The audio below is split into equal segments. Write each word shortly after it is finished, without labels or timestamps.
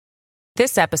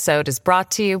This episode is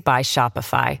brought to you by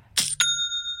Shopify.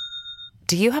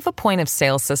 Do you have a point of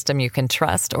sale system you can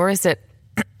trust, or is it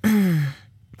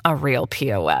a real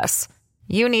POS?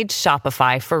 You need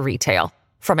Shopify for retail.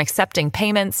 From accepting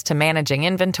payments to managing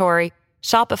inventory,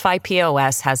 Shopify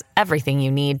POS has everything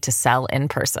you need to sell in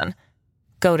person.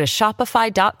 Go to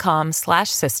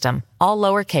shopify.com/system, all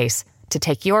lowercase, to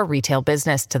take your retail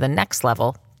business to the next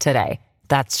level today.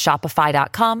 That's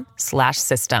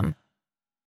shopify.com/system.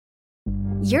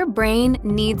 Your brain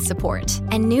needs support,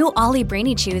 and new Ollie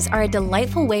Brainy Chews are a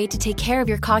delightful way to take care of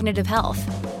your cognitive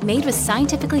health. Made with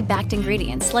scientifically backed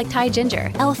ingredients like Thai ginger,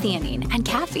 L-theanine, and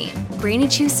caffeine, Brainy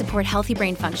Chews support healthy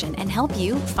brain function and help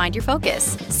you find your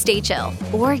focus, stay chill,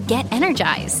 or get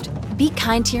energized. Be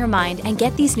kind to your mind and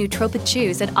get these nootropic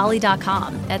chews at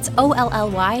ollie.com. That's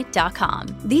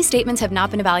OLLY.com. These statements have not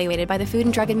been evaluated by the Food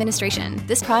and Drug Administration.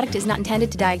 This product is not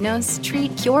intended to diagnose,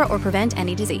 treat, cure, or prevent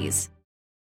any disease.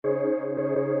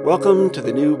 Welcome to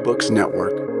the New Books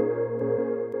Network.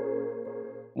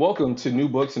 Welcome to New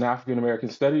Books in African American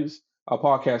Studies, a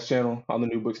podcast channel on the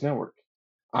New Books Network.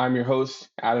 I'm your host,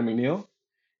 Adam McNeil,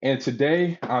 and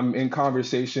today I'm in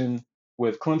conversation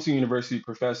with Clemson University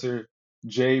professor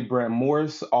J. Brent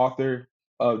Morris, author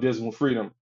of Dismal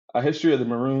Freedom, A History of the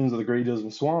Maroons of the Great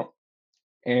Dismal Swamp,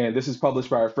 and this is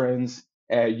published by our friends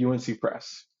at UNC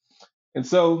Press. And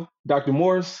so, Dr.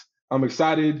 Morris, I'm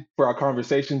excited for our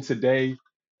conversation today.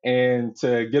 And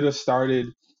to get us started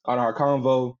on our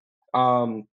convo,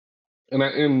 and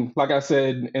like I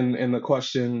said in the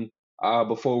question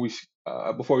before we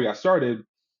got started,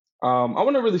 I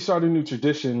want to really start a new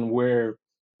tradition where,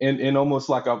 in almost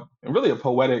like a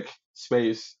poetic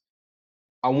space,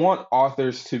 I want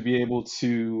authors to be able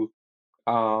to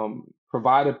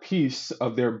provide a piece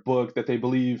of their book that they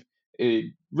believe it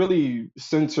really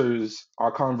centers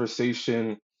our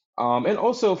conversation. And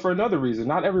also for another reason,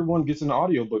 not everyone gets an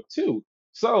audiobook too.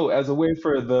 So as a way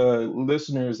for the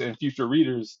listeners and future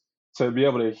readers to be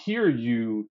able to hear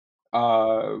you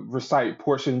recite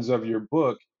portions of your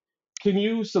book, can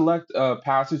you select a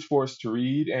passage for us to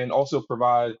read and also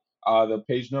provide the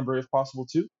page number if possible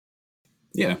too?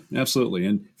 Yeah, absolutely.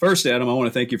 And first, Adam, I want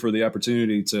to thank you for the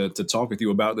opportunity to talk with you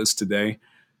about this today.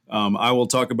 I will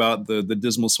talk about the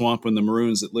Dismal Swamp and the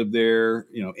Maroons that live there,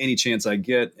 any chance I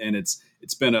get. And it's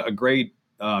been a great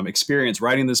experience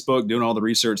writing this book, doing all the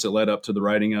research that led up to the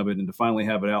writing of it, and to finally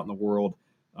have it out in the world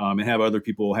and have other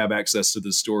people have access to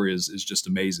this story is just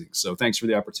amazing. So thanks for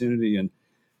the opportunity. And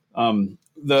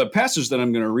the passage that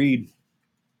I'm going to read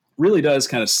really does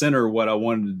kind of center what I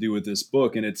wanted to do with this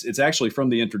book. And it's actually from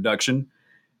the introduction.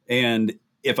 And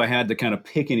if I had to kind of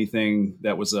pick anything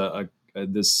that was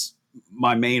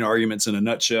my main arguments in a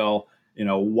nutshell,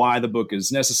 why the book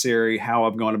is necessary, how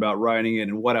I've gone about writing it,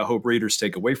 and what I hope readers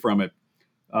take away from it.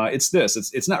 It's this.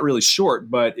 It's not really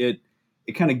short, but it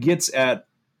kind of gets at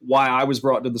why I was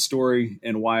brought to the story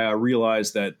and why I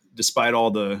realized that despite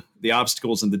all the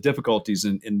obstacles and the difficulties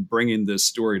in bringing this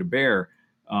story to bear,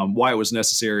 why it was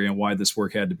necessary and why this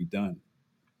work had to be done.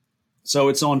 So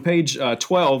it's on page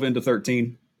 12 into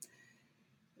 13.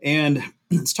 And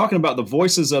it's talking about the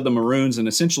voices of the Maroons and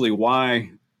essentially why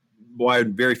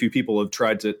very few people have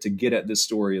tried to get at this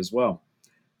story as well.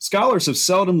 Scholars have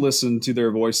seldom listened to their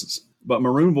voices, but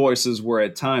Maroon voices were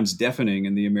at times deafening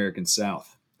in the American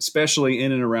South, especially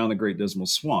in and around the Great Dismal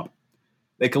Swamp.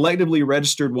 They collectively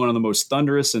registered one of the most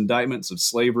thunderous indictments of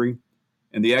slavery,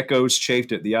 and the echoes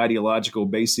chafed at the ideological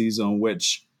bases on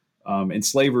which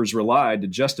enslavers relied to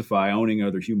justify owning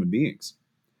other human beings.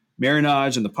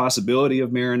 Marriage and the possibility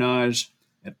of marriage,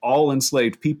 and all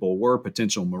enslaved people were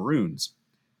potential Maroons.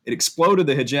 It exploded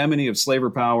the hegemony of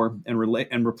slaver power and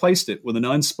replaced it with an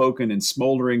unspoken and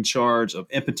smoldering charge of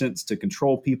impotence to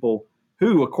control people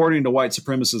who, according to white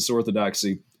supremacist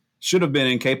orthodoxy, should have been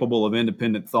incapable of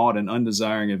independent thought and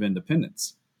undesiring of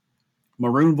independence.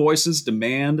 Maroon voices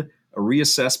demand a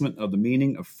reassessment of the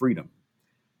meaning of freedom.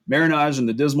 Marriage and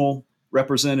the Dismal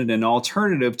represented an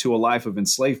alternative to a life of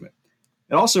enslavement.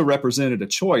 It also represented a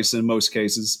choice, in most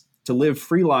cases, to live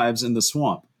free lives in the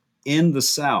swamp, in the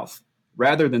South,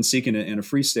 rather than seeking it in a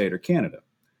free state or Canada.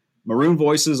 Maroon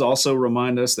voices also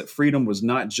remind us that freedom was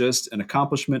not just an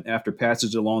accomplishment after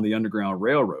passage along the Underground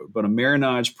Railroad, but a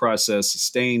marriage process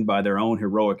sustained by their own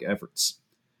heroic efforts.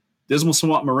 Dismal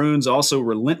Swamp Maroons also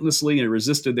relentlessly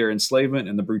resisted their enslavement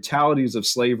and the brutalities of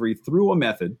slavery through a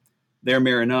method, their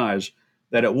marriage,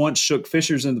 that at once shook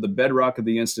fissures into the bedrock of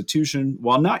the institution,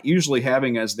 while not usually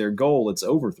having as their goal its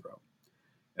overthrow.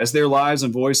 As their lives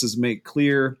and voices make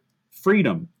clear,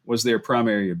 freedom was their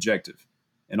primary objective,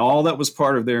 and all that was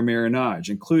part of their marriage,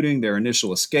 including their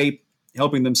initial escape,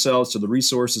 helping themselves to the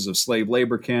resources of slave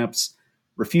labor camps,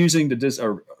 refusing to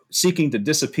or seeking to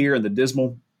disappear in the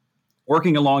dismal,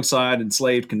 working alongside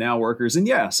enslaved canal workers,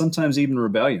 and sometimes even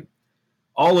rebellion.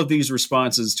 All of these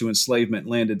responses to enslavement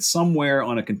landed somewhere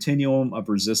on a continuum of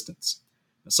resistance.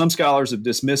 Now, some scholars have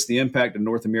dismissed the impact of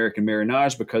North American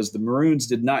marronage because the Maroons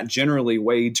did not generally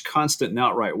wage constant and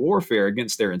outright warfare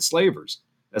against their enslavers,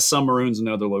 as some Maroons in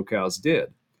other locales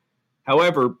did.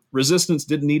 However, resistance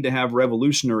didn't need to have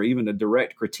revolution or even a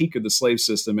direct critique of the slave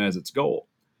system as its goal.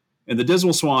 In the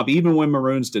Dismal Swamp, even when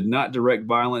Maroons did not direct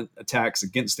violent attacks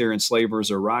against their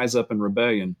enslavers or rise up in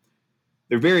rebellion,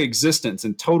 their very existence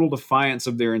and total defiance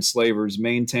of their enslavers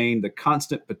maintained the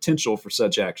constant potential for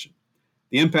such action.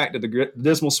 The impact of the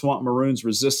Dismal Swamp Maroons'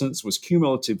 resistance was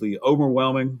cumulatively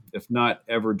overwhelming, if not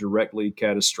ever directly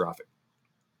catastrophic.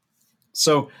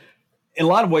 So, in a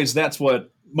lot of ways, that's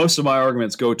what most of my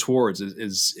arguments go towards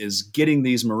is getting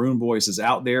these Maroon voices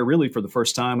out there, really for the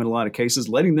first time in a lot of cases,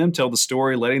 letting them tell the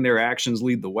story, letting their actions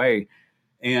lead the way,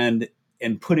 and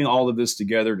putting all of this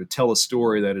together to tell a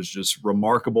story that is just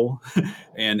remarkable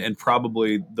and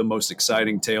probably the most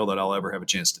exciting tale that I'll ever have a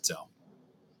chance to tell.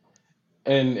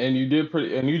 And you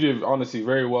did honestly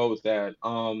very well with that.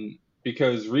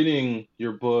 Because reading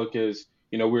your book is,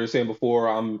 we were saying before,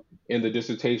 I'm in the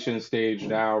dissertation stage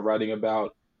now, writing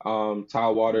about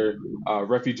Tidewater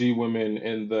refugee women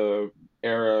in the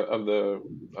era of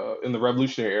in the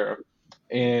Revolutionary era,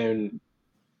 and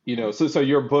so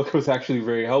your book was actually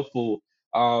very helpful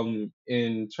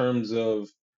in terms of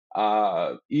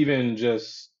even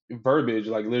just verbiage,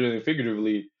 like literally and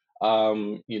figuratively,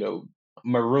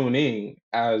 marooning,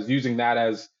 as using that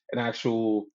as an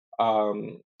actual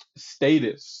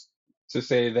status to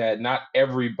say that not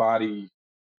everybody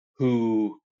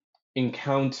who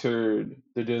encountered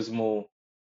the Dismal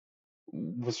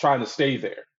was trying to stay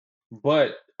there,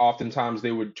 but oftentimes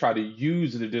they would try to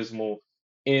use the Dismal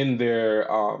in their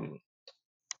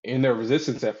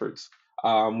resistance efforts,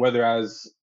 whether as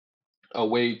a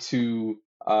way to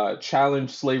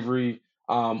challenge slavery,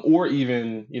 or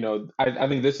even, I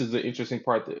think this is the interesting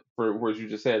part that, for words you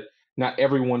just said, not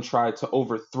everyone tried to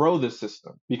overthrow the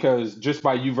system, because just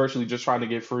by you virtually just trying to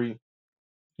get free,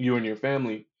 you and your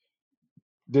family,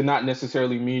 did not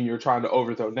necessarily mean you're trying to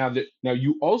overthrow. Now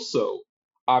you also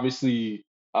obviously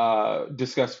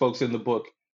discuss folks in the book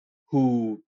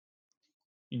who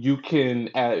you can,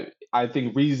 I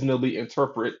think, reasonably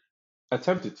interpret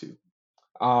attempted to.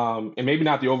 And maybe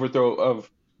not the overthrow of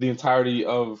the entirety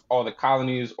of all the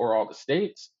colonies or all the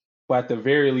states, but at the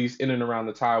very least in and around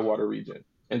the Tidewater region.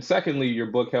 And secondly, your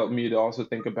book helped me to also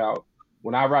think about,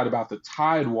 when I write about the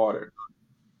Tidewater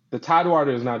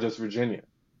is not just Virginia.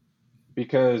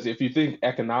 Because if you think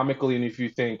economically, and if you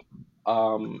think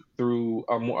through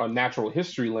a natural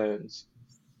history lens,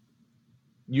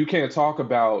 you can't talk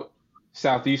about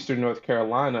southeastern North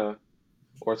Carolina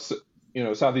or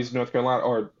southeastern North Carolina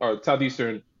or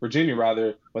southeastern Virginia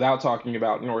rather, without talking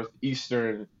about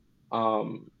northeastern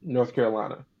North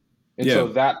Carolina. And so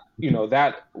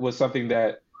that was something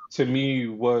that to me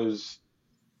was,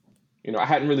 I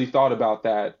hadn't really thought about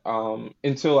that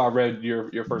until I read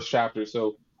your first chapter.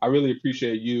 So I really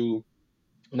appreciate you,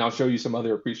 and I'll show you some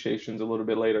other appreciations a little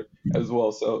bit later as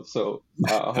well. So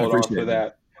hold on for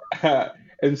that.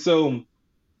 And so,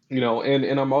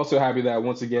 and I'm also happy that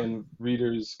once again,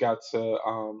 readers got to,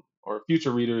 or future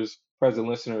readers, present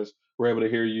listeners, were able to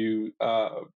hear you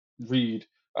read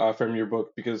from your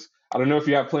book, because I don't know if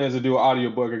you have plans to do an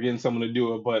audiobook or getting someone to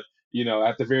do it, but,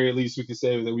 at the very least, we can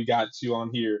say that we got you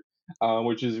on here,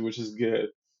 which is good.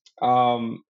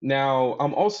 Now,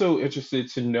 I'm also interested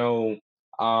to know,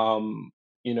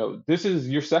 this is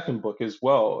your second book as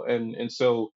well. And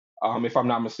so, if I'm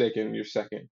not mistaken, your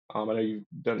second. I know you've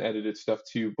done edited stuff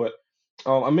too, but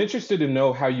I'm interested to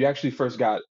know how you actually first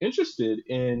got interested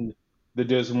in the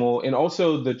Dismal, and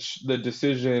also the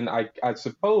decision, I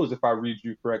suppose, if I read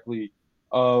you correctly,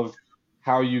 of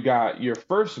how you got your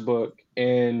first book,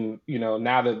 and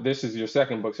now that this is your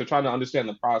second book. So trying to understand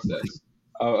the process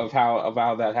of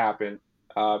how that happened,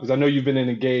 because I know you've been an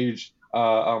engaged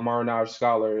marronage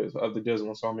scholar of the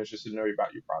Dismal, so I'm interested to know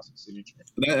about your process.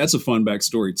 That's a fun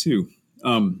backstory too.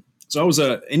 So I was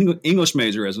an English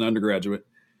major as an undergraduate,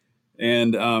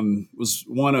 and was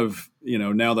one of,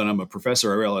 now that I'm a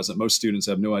professor, I realize that most students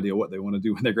have no idea what they want to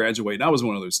do when they graduate. And I was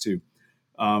one of those too.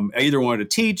 I either wanted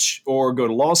to teach or go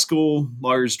to law school.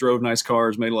 Lawyers drove nice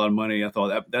cars, made a lot of money. I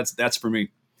thought that's for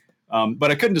me.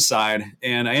 But I couldn't decide.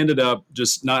 And I ended up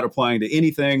just not applying to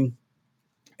anything,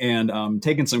 and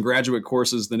taking some graduate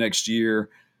courses the next year,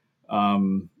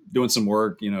 doing some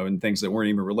work, and things that weren't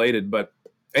even related. But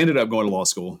I ended up going to law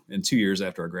school in 2 years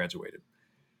after I graduated.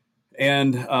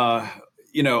 And,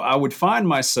 I would find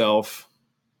myself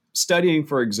studying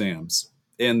for exams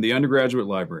in the undergraduate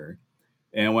library.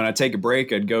 And when I take a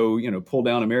break, I'd go, pull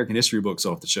down American history books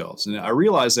off the shelves. And I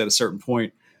realized at a certain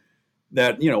point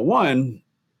that, one,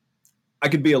 I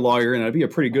could be a lawyer and I'd be a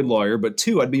pretty good lawyer, but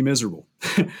two, I'd be miserable.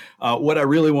 What I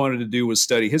really wanted to do was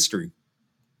study history.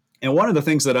 And one of the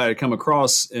things that I had come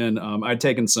across, and I'd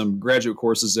taken some graduate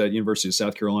courses at University of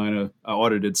South Carolina. I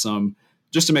audited some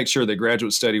just to make sure that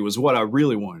graduate study was what I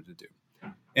really wanted to do.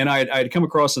 And I had come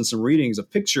across in some readings a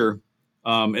picture,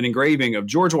 an engraving of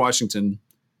George Washington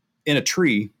in a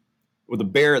tree with a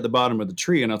bear at the bottom of the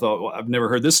tree. And I thought, well, I've never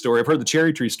heard this story. I've heard the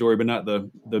cherry tree story, but not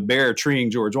the bear treeing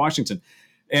George Washington.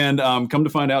 And come to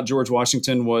find out, George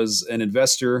Washington was an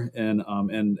investor in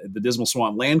the Dismal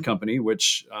Swamp Land Company,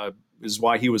 which is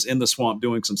why he was in the swamp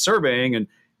doing some surveying. And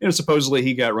supposedly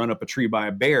he got run up a tree by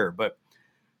a bear. But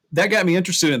that got me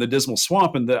interested in the Dismal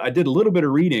Swamp. And I did a little bit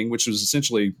of reading, which was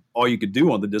essentially all you could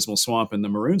do on the Dismal Swamp and the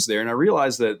Maroons there. And I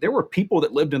realized that there were people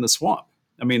that lived in the swamp.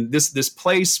 I mean, this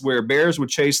place where bears would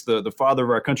chase the father of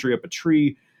our country up a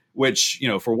tree, which,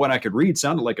 for what I could read,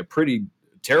 sounded like a pretty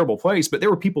terrible place. But there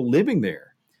were people living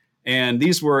there. And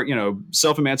these were,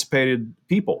 self-emancipated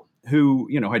people who,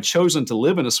 had chosen to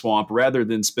live in a swamp rather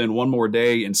than spend one more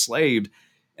day enslaved.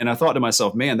 And I thought to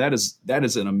myself, man, that is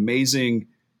an amazing,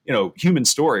 human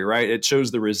story, right? It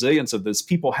shows the resilience of this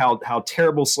people, how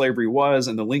terrible slavery was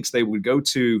and the lengths they would go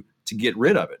to get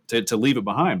rid of it, to leave it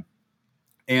behind.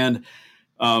 And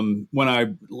when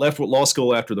I left law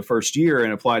school after the first year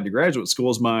and applied to graduate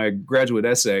schools, my graduate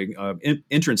essay,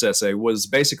 entrance essay, was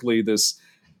basically this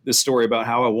story about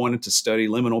how I wanted to study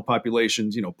liminal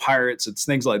populations, pirates, it's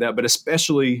things like that, but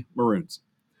especially Maroons.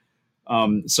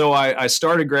 So I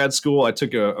started grad school. I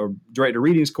took a director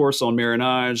readings course on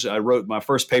Marinage. I wrote my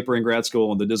first paper in grad school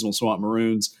on the Dismal Swamp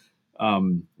Maroons.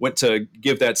 Went to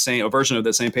give a version of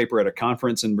that same paper at a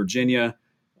conference in Virginia.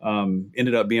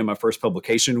 Ended up being my first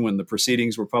publication when the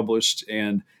proceedings were published.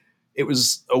 And it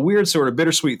was a weird sort of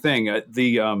bittersweet thing.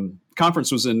 The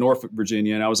conference was in Norfolk,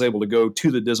 Virginia, and I was able to go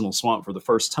to the Dismal Swamp for the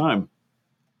first time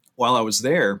while I was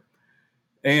there.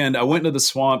 And I went to the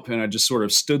swamp and I just sort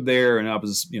of stood there and I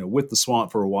was, with the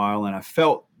swamp for a while. And I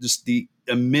felt just the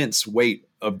immense weight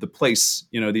of the place,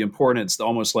 the importance,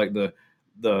 almost like the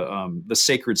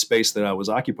sacred space that I was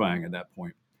occupying at that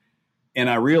point. And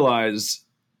I realized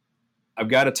I've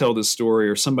got to tell this story,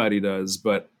 or somebody does,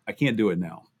 but I can't do it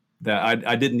now. That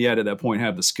I didn't yet at that point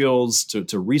have the skills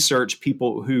to research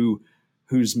people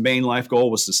whose main life goal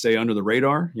was to stay under the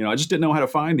radar. I just didn't know how to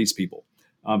find these people,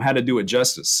 how to do it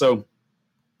justice. So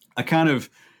I kind of,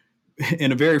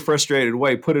 in a very frustrated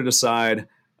way, put it aside,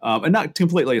 and not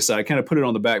completely aside, kind of put it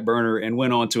on the back burner and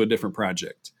went on to a different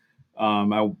project.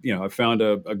 I found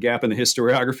a gap in the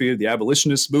historiography of the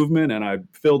abolitionist movement, and I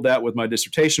filled that with my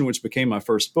dissertation, which became my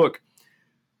first book.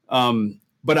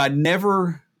 But I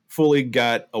never fully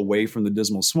got away from the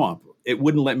Dismal Swamp. It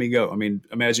wouldn't let me go. I mean,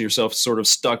 imagine yourself sort of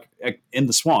stuck in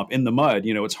the swamp, in the mud.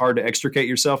 It's hard to extricate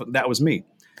yourself. That was me.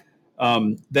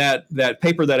 That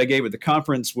paper that I gave at the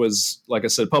conference was, like I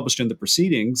said, published in the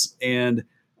proceedings. And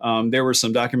there were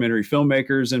some documentary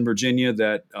filmmakers in Virginia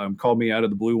that called me out of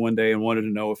the blue one day and wanted to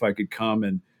know if I could come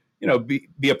and,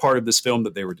 be a part of this film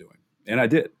that they were doing. And I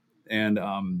did. And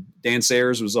Dan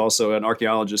Sayers was also an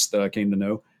archaeologist that I came to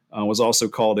know, was also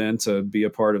called in to be a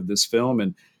part of this film.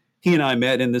 And he and I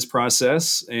met in this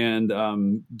process and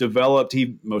developed,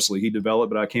 he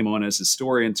developed, but I came on as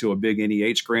historian to a big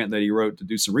NEH grant that he wrote to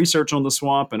do some research on the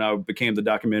swamp. And I became the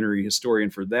documentary historian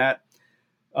for that.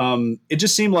 It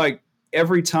just seemed like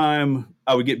every time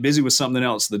I would get busy with something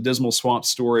else, the Dismal Swamp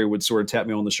story would sort of tap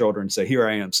me on the shoulder and say, here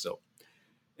I am still.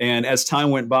 And as time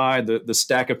went by, the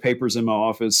stack of papers in my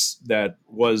office that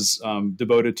was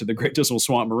devoted to the Great Dismal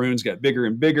Swamp Maroons got bigger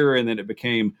and bigger, and then it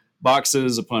became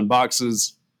boxes upon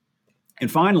boxes.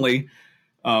 And finally,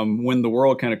 when the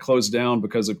world kind of closed down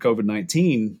because of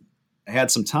COVID-19, I had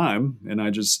some time, and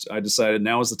I decided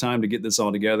now is the time to get this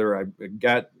all together. I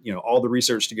got all the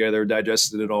research together,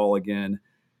 digested it all again,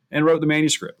 and wrote the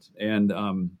manuscript. And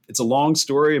it's a long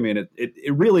story. I mean,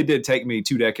 it really did take me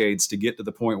 2 decades to get to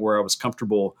the point where I was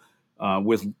comfortable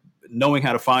with knowing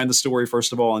how to find the story,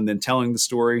 first of all, and then telling the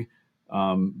story.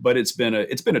 But it's been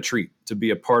a treat to be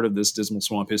a part of this Dismal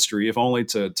Swamp history, if only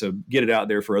to get it out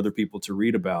there for other people to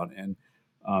read about. And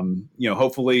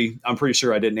hopefully, I'm pretty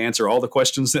sure I didn't answer all the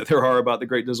questions that there are about the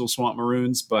Great Dismal Swamp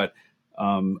Maroons, but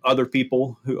other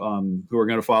people who are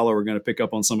going to follow are going to pick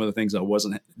up on some of the things I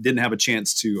didn't have a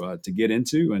chance to get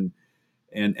into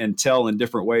and tell in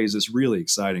different ways. This really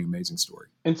exciting, amazing story.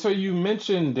 And so you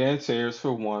mentioned Dan Sayers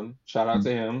for one. Shout out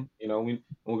to him. We're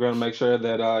going to make sure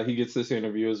that he gets this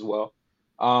interview as well.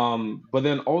 But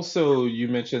then also you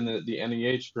mentioned the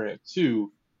NEH grant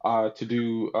too, to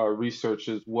do research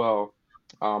as well,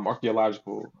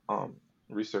 archaeological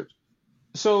research.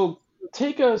 So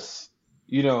take us,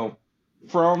 you know,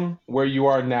 from where you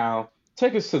are now,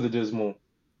 take us to the Dismal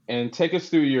and take us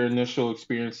through your initial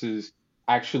experiences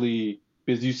actually,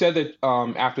 because you said that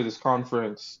after this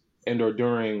conference and or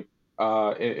during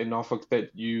in Norfolk that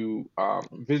you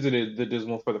visited the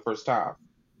Dismal for the first time.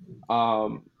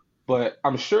 Um, but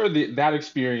I'm sure that that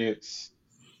experience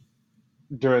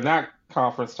during that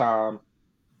conference time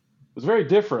was very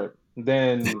different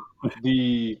than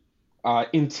the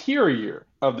interior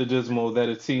of the Dismal that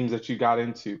it seems that you got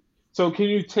into. So, can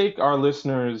you take our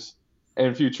listeners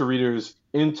and future readers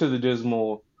into the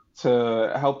Dismal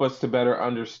to help us to better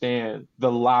understand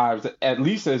the lives, at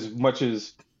least as much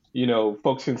as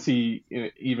folks can see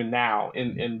even now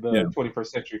in Yeah. the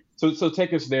 21st century. So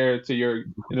take us there to your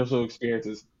initial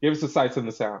experiences. Give us the sights and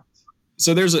the sounds.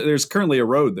 So there's currently a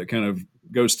road that kind of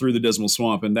goes through the Dismal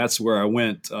Swamp, and that's where I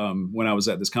went when I was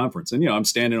at this conference. And I'm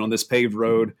standing on this paved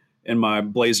road in my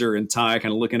blazer and tie,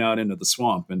 kind of looking out into the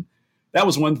swamp, and that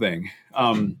was one thing.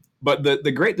 But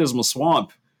the Great Dismal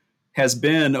Swamp has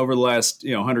been over the last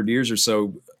 100 years or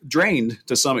so drained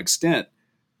to some extent.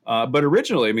 But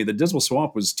originally, I mean, the Dismal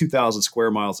Swamp was 2,000 square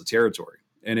miles of territory,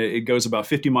 and it goes about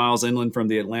 50 miles inland from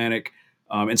the Atlantic.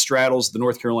 And straddles the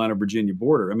North Carolina-Virginia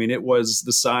border. I mean, it was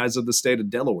the size of the state of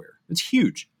Delaware. It's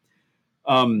huge.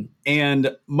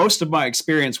 And most of my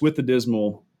experience with the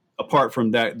Dismal, apart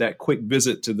from that quick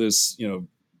visit to this,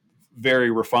 very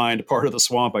refined part of the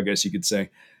swamp, I guess you could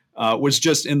say, was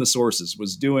just in the sources,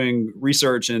 was doing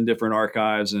research in different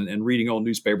archives and reading old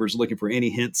newspapers, looking for any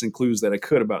hints and clues that I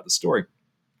could about the story.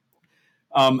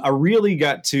 I really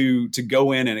got to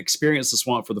go in and experience the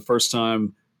swamp for the first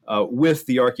time with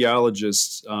the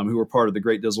archaeologists who were part of the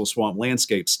Great Dismal Swamp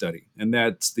Landscape Study. And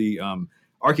that's the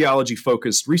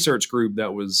archaeology-focused research group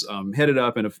that was headed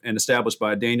up and established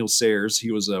by Daniel Sayers.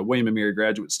 He was a William & Mary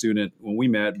graduate student when we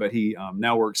met, but he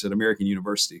now works at American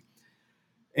University.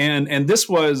 And this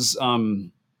was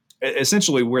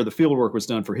essentially where the fieldwork was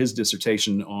done for his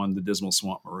dissertation on the Dismal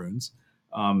Swamp Maroons.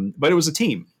 But it was a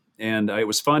team. And it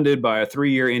was funded by a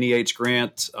 3-year NEH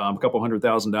grant, a couple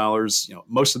 $100,000.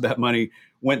 Most of that money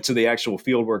went to the actual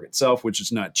field work itself, which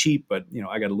is not cheap, but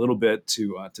I got a little bit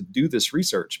to do this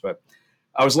research. But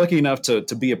I was lucky enough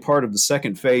to be a part of the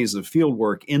second phase of field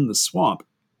work in the swamp.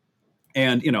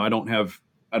 And I don't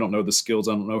know the skills.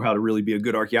 I don't know how to really be a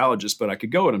good archaeologist, but I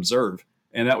could go and observe,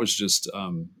 and that was just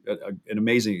an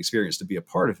amazing experience to be a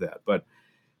part of that. But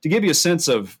to give you a sense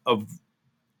of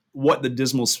what the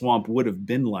Dismal Swamp would have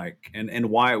been like and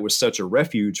why it was such a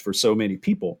refuge for so many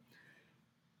people.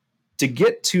 To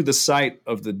get to the site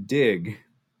of the dig,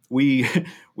 we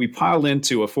piled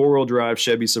into a 4-wheel drive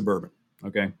Chevy Suburban,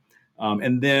 okay?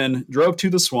 And then drove to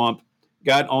the swamp,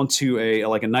 got onto a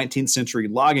 19th century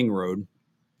logging road,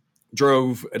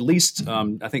 drove at least,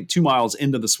 I think, 2 miles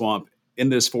into the swamp in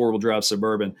this 4-wheel drive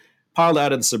Suburban, piled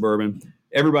out of the Suburban.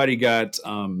 Everybody got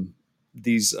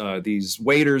these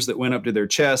waders that went up to their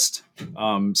chest,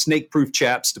 snake-proof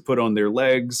chaps to put on their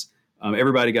legs.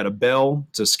 Everybody got a bell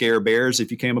to scare bears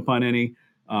if you came upon any.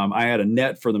 I had a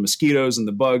net for the mosquitoes and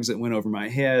the bugs that went over my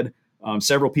head.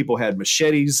 Several people had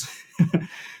machetes.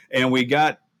 And we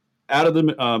got out of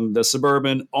the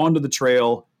Suburban onto the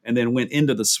trail and then went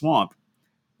into the swamp.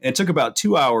 And it took about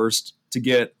 2 hours to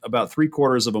get about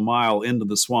 3/4 of a mile into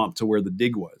the swamp to where the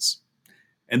dig was.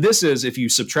 And this is, if you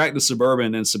subtract the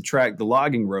Suburban and subtract the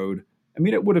logging road, I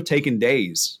mean, it would have taken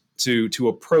days to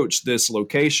approach this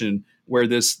location where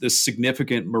this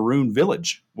significant maroon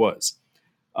village was.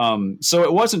 So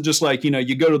it wasn't just like,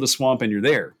 you go to the swamp and you're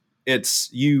there. It's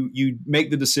you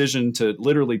make the decision to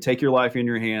literally take your life in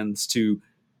your hands, to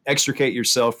extricate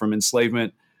yourself from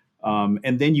enslavement.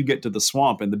 And then you get to the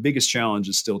swamp, and the biggest challenge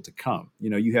is still to come.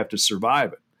 You have to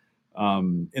survive it.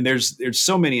 And there's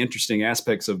so many interesting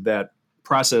aspects of that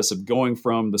process of going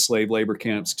from the slave labor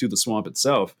camps to the swamp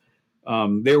itself.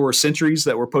 There were sentries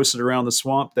that were posted around the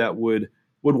swamp that would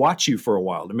watch you for a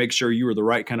while to make sure you were the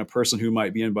right kind of person who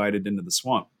might be invited into the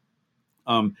swamp.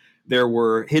 There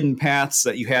were hidden paths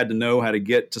that you had to know how to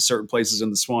get to certain places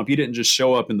in the swamp. You didn't just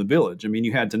show up in the village. I mean,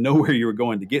 you had to know where you were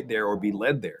going to get there or be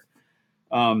led there.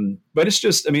 But it's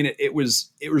just, I mean, it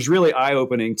was really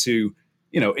eye-opening to,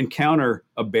 encounter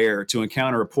a bear, to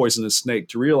encounter a poisonous snake,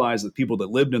 to realize that people that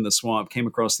lived in the swamp came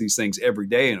across these things every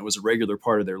day and it was a regular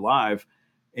part of their life.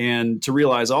 And to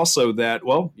realize also that,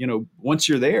 well, once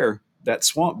you're there, that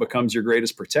swamp becomes your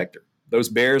greatest protector. Those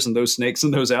bears and those snakes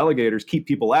and those alligators keep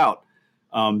people out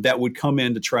that would come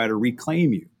in to try to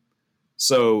reclaim you.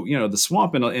 So, the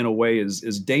swamp in a way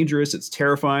is dangerous. It's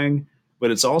terrifying, but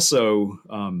it's also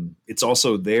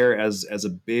there as a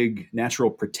big natural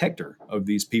protector of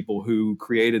these people who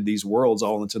created these worlds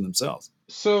all into themselves.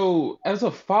 So, as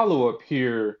a follow-up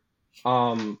here,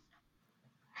 um,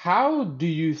 how do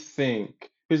you think,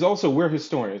 because also we're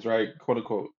historians, right? Quote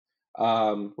unquote.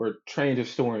 We're trained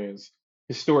historians.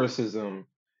 Historicism,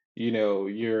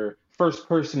 your first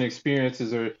person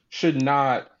experiences should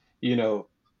not, you know,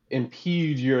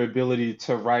 impede your ability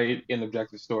to write an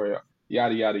objective story,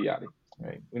 yada, yada, yada.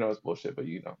 Right? We know it's bullshit, but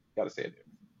gotta say it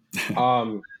there.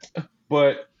 Um,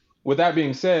 but with that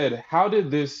being said, how did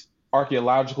this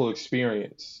archaeological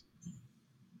experience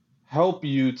help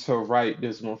you to write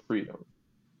Dismal Freedom?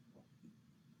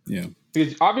 Yeah.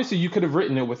 Because obviously you could have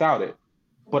written it without it,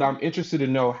 but I'm interested to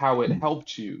know how it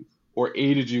helped you or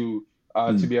aided you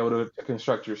to be able to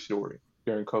construct your story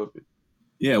during COVID.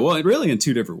 Yeah, well, it really in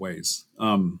two different ways.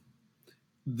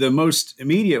 The most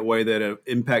immediate way that it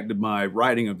impacted my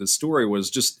writing of the story was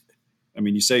just,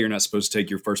 you say you're not supposed to take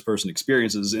your first person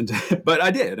experiences into, but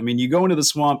I did. You go into the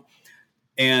swamp,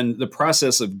 and the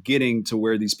process of getting to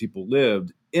where these people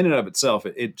lived in and of itself,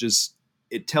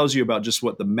 it tells you about just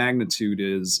what the magnitude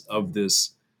is of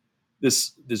this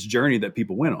journey that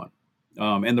people went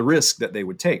on, and the risk that they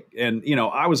would take. And,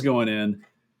 I was going in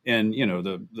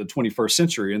the 21st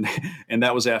century, and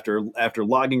that was after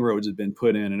logging roads had been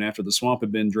put in and after the swamp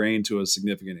had been drained to a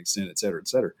significant extent, et cetera, et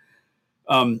cetera.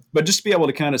 But just to be able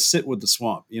to kind of sit with the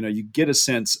swamp, you get a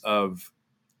sense of,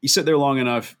 you sit there long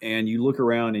enough and you look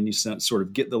around and you sort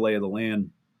of get the lay of the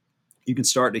land. You can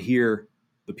start to hear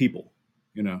the people,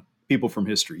 people from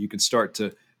history. You can start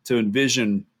to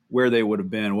envision where they would have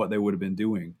been, what they would have been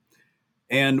doing.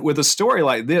 And with a story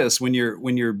like this, when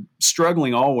you're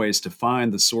struggling always to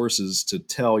find the sources to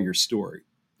tell your story,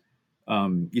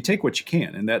 you take what you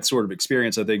can. And that sort of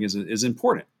experience, I think, is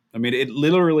important. It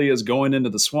literally is going into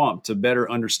the swamp to better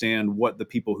understand what the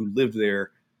people who lived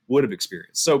there would have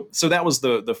experienced. So that was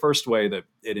the first way that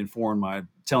it informed my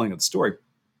telling of the story.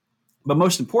 But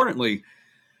most importantly,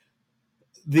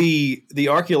 the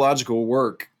archaeological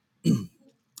work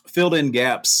filled in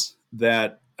gaps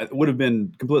that would have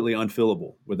been completely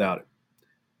unfillable without it.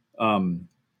 And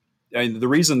the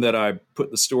reason that I put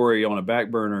the story on a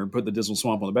back burner, put the Dismal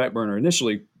Swamp on the back burner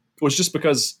initially, was just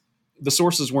because the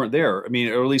sources weren't there. Or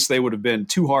at least they would have been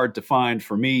too hard to find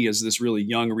for me as this really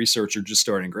young researcher just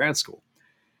starting grad school.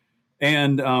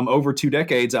 And over 2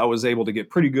 decades, I was able to get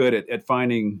pretty good at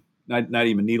finding not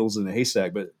even needles in a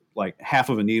haystack, but like half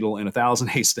of a needle in 1,000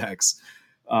 haystacks.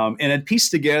 And had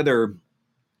pieced together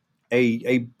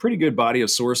a pretty good body of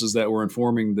sources that were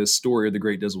informing this story of the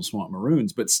Great Dismal Swamp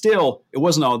Maroons. But still, it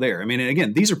wasn't all there. And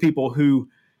again, these are people who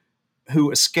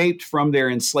escaped from their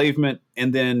enslavement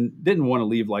and then didn't want to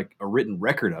leave like a written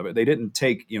record of it. They didn't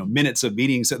take minutes of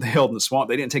meetings that they held in the swamp.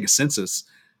 They didn't take a census.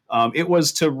 It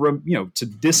was to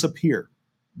disappear.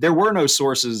 There were no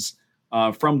sources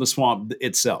from the swamp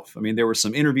itself. There were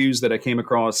some interviews that I came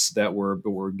across that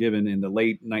were given in the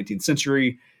late 19th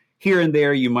century. Here and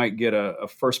there, you might get a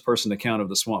first-person account of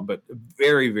the swamp, but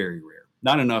very, very rare.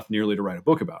 Not enough nearly to write a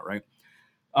book about, right?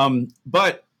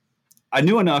 But I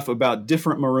knew enough about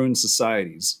different Maroon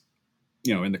societies,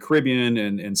 in the Caribbean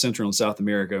and Central and South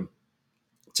America,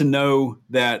 to know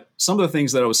that some of the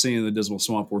things that I was seeing in the Dismal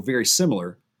Swamp were very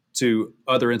similar to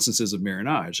other instances of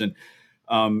marronage. And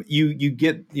you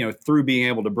get, through being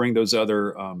able to bring those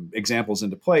other examples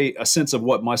into play, a sense of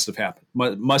what must have happened,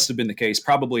 must have been the case,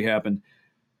 probably happened.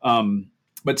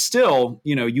 But still,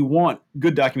 you want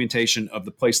good documentation of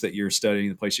the place that you're studying,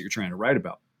 the place that you're trying to write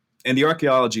about. And the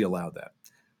archaeology allowed that.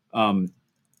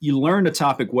 You learn a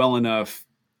topic well enough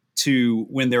to,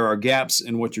 when there are gaps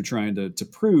in what you're trying to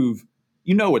prove,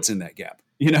 what's in that gap.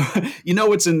 You know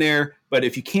what's in there, but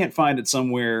if you can't find it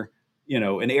somewhere,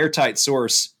 an airtight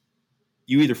source,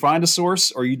 you either find a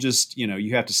source or you just,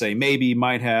 you have to say maybe,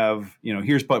 might have,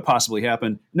 here's what possibly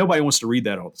happened. Nobody wants to read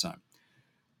that all the time.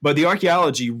 But the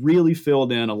archaeology really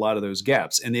filled in a lot of those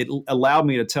gaps, and it allowed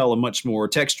me to tell a much more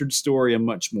textured story, a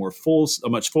much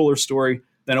fuller story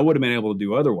than I would have been able to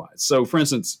do otherwise. So, for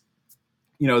instance,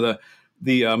 the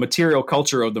material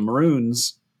culture of the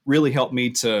Maroons really helped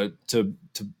me to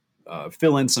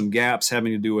fill in some gaps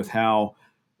having to do with how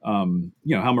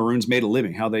Maroons made a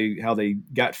living, how they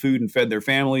got food and fed their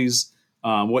families,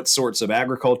 what sorts of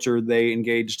agriculture they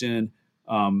engaged in.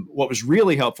 What was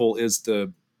really helpful is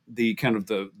the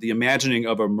imagining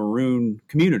of a Maroon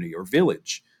community or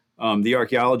village. The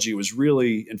archaeology was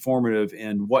really informative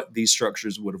in what these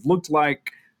structures would have looked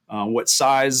like, what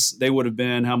size they would have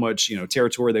been, how much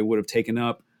territory they would have taken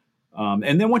up.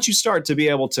 And then once you start to be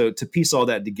able to piece all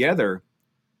that together,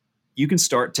 you can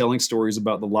start telling stories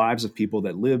about the lives of people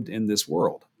that lived in this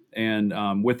world.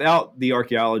 And without the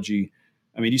archaeology,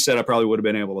 I mean, you said I probably would have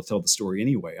been able to tell the story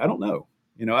anyway. I don't know.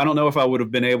 I don't know if I would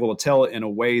have been able to tell it in a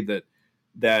way that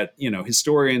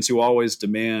historians who always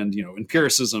demand,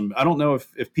 empiricism, I don't know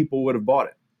if people would have bought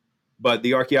it. But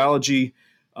the archaeology,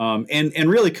 and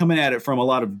really coming at it from a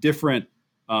lot of different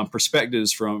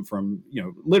perspectives from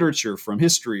literature, from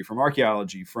history, from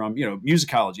archaeology, from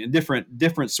musicology, and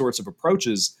different sorts of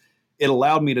approaches, it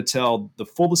allowed me to tell the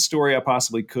fullest story I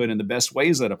possibly could in the best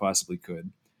ways that I possibly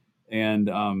could. And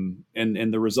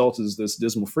the result is this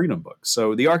Dismal Freedom book.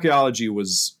 So the archaeology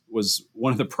was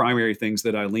one of the primary things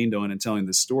that I leaned on in telling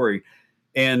this story.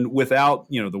 And without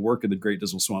the work of the Great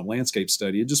Dismal Swamp Landscape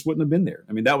Study, it just wouldn't have been there.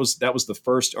 I mean, that was the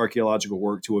first archaeological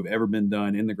work to have ever been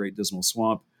done in the Great Dismal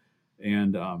Swamp.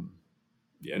 And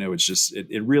it's just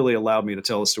it really allowed me to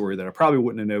tell a story that I probably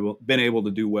wouldn't have been able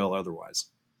to do well otherwise.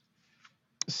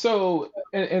 So,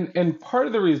 and part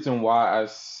of the reason why I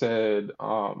said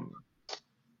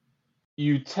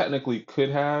you technically could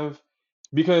have,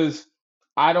 because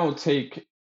I don't take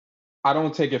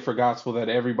it for gospel that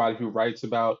everybody who writes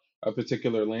about a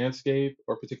particular landscape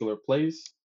or particular place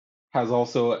has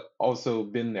also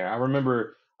been there. I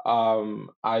remember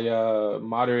I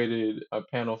moderated a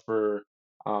panel for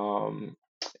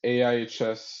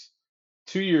AIHS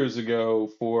 2 years ago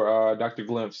for Dr.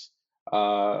 Glimpse,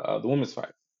 the women's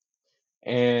fight.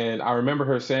 And I remember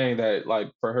her saying that,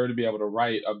 like, for her to be able to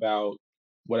write about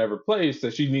whatever place,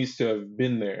 that she needs to have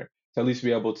been there to at least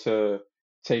be able to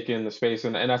take in the space.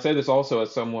 And I say this also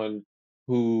as someone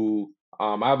who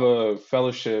I have a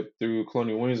fellowship through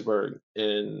Colonial Williamsburg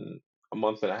in a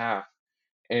month and a half,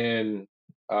 and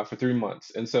for 3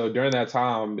 months. And so during that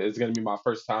time, it's going to be my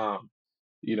first time,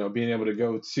 being able to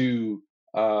go to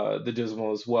the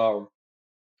Dismal as well.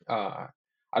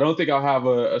 I don't think I'll have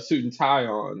a suit and tie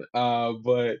on,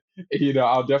 but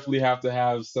I'll definitely have to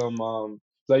have some.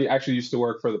 So I actually used to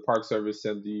work for the Park Service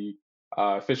and the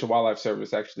Fish and Wildlife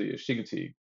Service, actually, at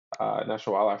Chincoteague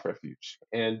National Wildlife Refuge,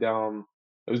 and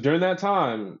it was during that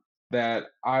time that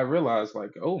I realized,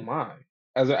 like, oh my,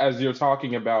 as you're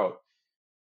talking about,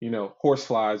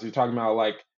 horseflies, you're talking about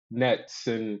like nets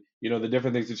and the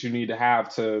different things that you need to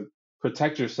have to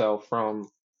protect yourself from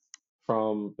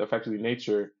effectively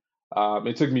nature.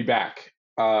 It took me back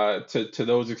to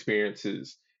those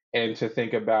experiences, and to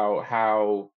think about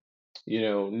how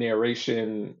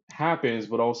narration happens,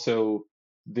 but also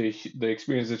the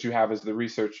experience that you have as the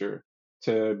researcher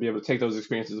to be able to take those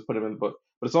experiences and put them in the book.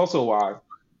 But it's also why,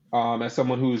 as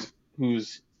someone who's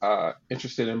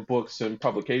interested in books and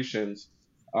publications,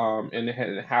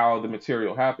 and how the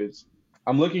material happens,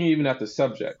 I'm looking even at the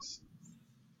subjects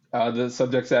that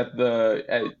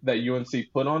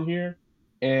UNC put on here,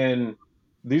 and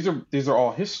these are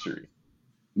all history.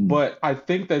 But I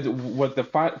think that what the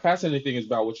fascinating thing is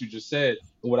about what you just said,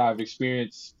 and what I've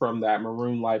experienced from that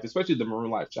Maroon Life, especially the Maroon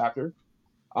Life chapter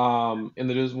in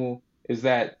the Dismal, is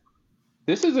that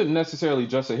this isn't necessarily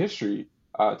just a history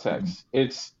text.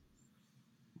 It's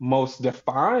most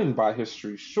defined by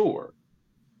history, sure,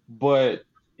 but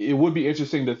it would be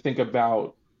interesting to think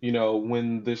about,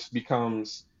 when this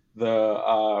becomes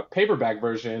the paperback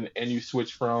version, and you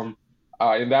switch from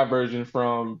in that version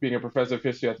from being a professor of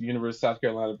history at the University of South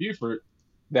Carolina, Beaufort,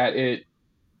 that it,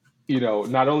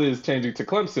 not only is changing to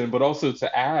Clemson, but also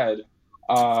to add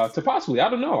to possibly, I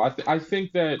don't know. I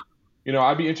think that,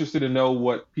 I'd be interested to know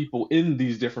what people in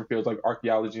these different fields like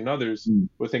archaeology and others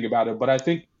would think about it. But I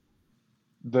think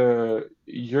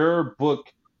your book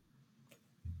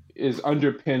is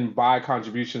underpinned by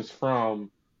contributions from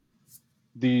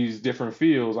these different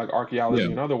fields like archaeology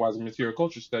and otherwise material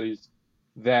culture studies,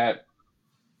 that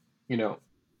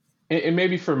and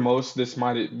maybe for most this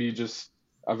might be just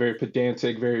a very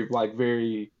pedantic,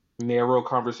 very narrow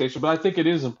conversation, but I think it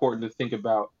is important to think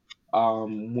about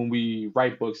when we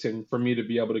write books, and for me to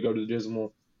be able to go to the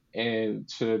Dismal and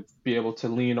to be able to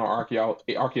lean on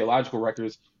archaeological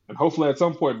records, and hopefully at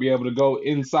some point be able to go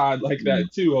inside like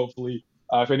that too, hopefully.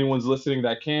 If anyone's listening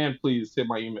that can, please hit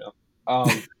my email.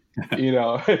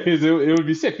 It would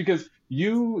be sick, because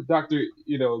you, Dr.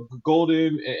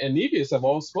 Golden and Nevius have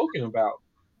all spoken about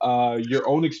your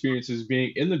own experiences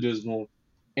being in the Dismal,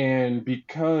 and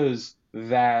because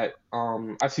that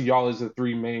I see y'all as the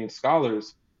three main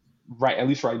scholars, right? At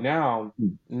least right now,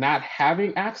 not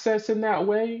having access in that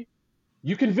way,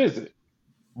 you can visit,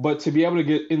 but to be able to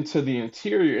get into the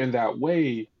interior in that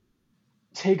way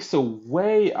takes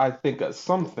away, I think, of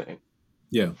something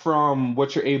from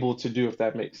what you're able to do, if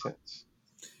that makes sense.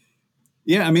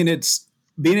 Yeah, I mean, it's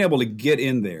being able to get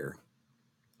in there.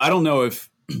 I don't know if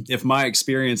my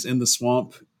experience in the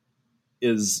swamp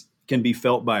is can be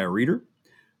felt by a reader.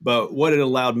 But what it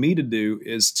allowed me to do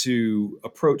is to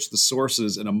approach the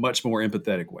sources in a much more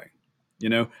empathetic way, you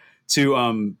know,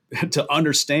 to to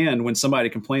understand when somebody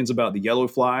complains about the yellow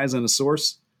flies in a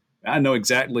source. I know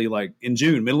exactly, like in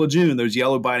June, middle of June, those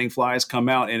yellow biting flies come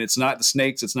out, and it's not the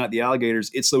snakes, it's not the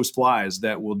alligators, it's those flies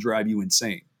that will drive you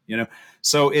insane, you know?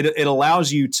 So it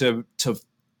allows you to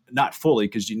not fully,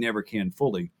 because you never can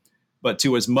fully, but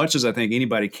to as much as I think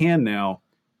anybody can now,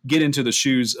 get into the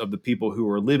shoes of the people who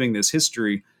are living this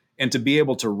history and to be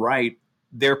able to write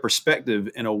their perspective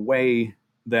in a way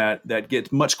that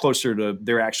gets much closer to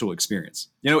their actual experience.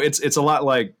 You know, it's a lot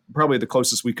like probably the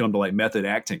closest we come to like method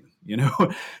acting, you know,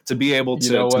 to be able to,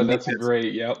 you know what, that's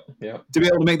great. Yep. To be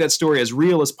able to make that story as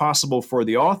real as possible for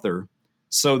the author,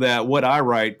 so that what I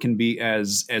write can be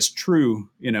as true,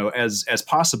 you know, as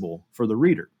possible for the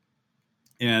reader.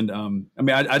 And I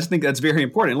mean, I just think that's very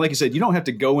important. And like you said, you don't have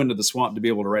to go into the swamp to be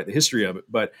able to write the history of it,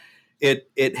 but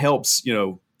it helps, you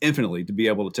know, infinitely to be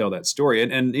able to tell that story.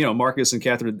 And you know, Marcus and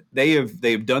Catherine,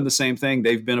 they've done the same thing.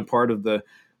 They've been a part of the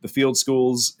field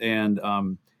schools, and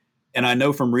I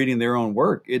know from reading their own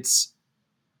work, it's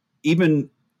even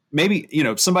maybe, you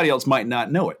know, somebody else might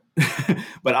not know it,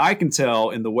 but I can tell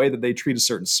in the way that they treat a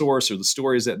certain source, or the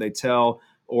stories that they tell,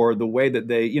 or the way that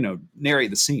they, you know,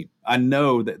 narrate the scene. I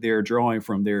know that they're drawing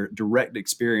from their direct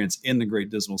experience in the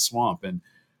Great Dismal Swamp, and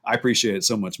I appreciate it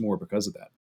so much more because of that.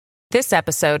 This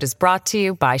episode is brought to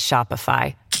you by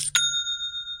Shopify.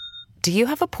 Do you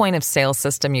have a point of sale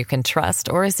system you can trust,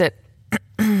 or is it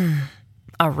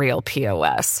a real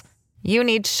POS? You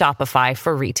need Shopify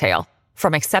for retail.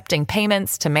 From accepting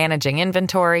payments to managing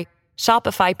inventory,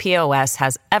 Shopify POS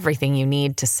has everything you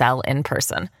need to sell in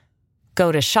person.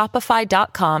 Go to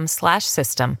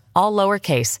shopify.com/system, all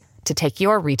lowercase, to take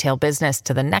your retail business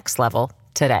to the next level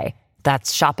today.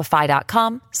 That's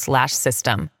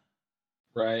shopify.com/system.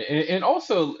 Right. And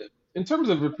also, in terms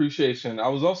of appreciation, I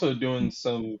was also doing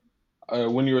some,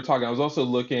 when you were talking, I was also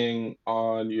looking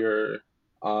on your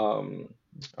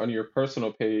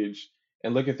personal page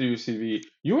and looking through your CV.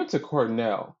 You went to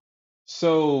Cornell.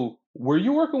 So were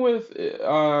you working with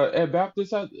Ed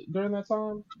Baptist during that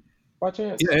time, by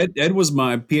chance? Yeah, Ed was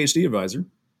my PhD advisor.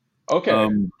 Okay.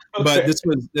 Okay. But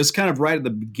this kind of right at the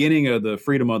beginning of the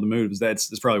Freedom of the Moves.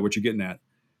 That's probably what you're getting at.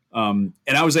 And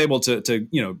I was able to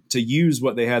you know, to use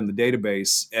what they had in the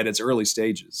database at its early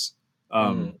stages.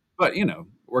 But you know,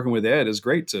 working with Ed is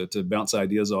great to bounce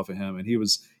ideas off of him. And he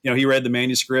was, you know, he read the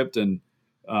manuscript, and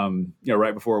you know,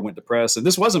 right before it went to press. And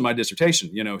this wasn't my dissertation,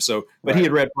 you know, so but he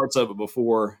had read parts of it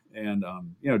before, and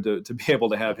you know, to be able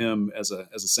to have him as a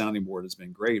sounding board has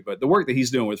been great. But the work that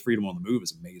he's doing with Freedom on the Move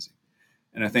is amazing.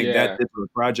 And I think that particular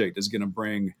project is going to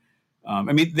bring.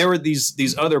 I mean, there were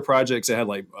these other projects that had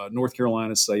like North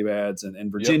Carolina slave ads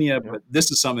and Virginia, but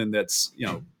this is something that's, you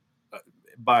know,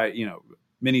 by, you know,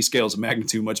 many scales of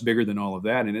magnitude, much bigger than all of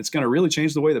that, and it's going to really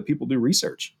change the way that people do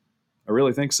research. I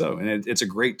really think so, and it's a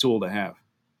great tool to have.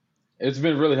 It's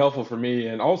been really helpful for me,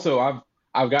 and also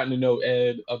I've gotten to know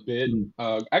Ed a bit,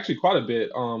 actually quite a bit,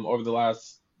 over the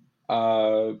last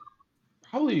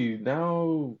probably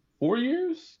now 4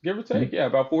 years, give or take. Yeah,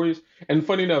 about 4 years. And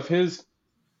funny enough, his,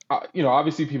 you know,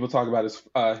 obviously people talk about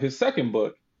his second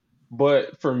book,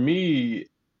 but for me,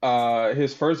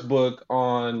 his first book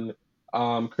on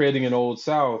creating an Old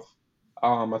South,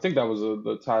 I think that was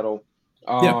the title.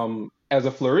 As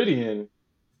a Floridian,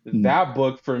 that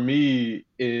book for me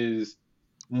is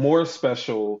more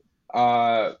special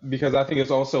because I think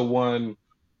it's also one,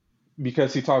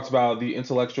 because he talks about the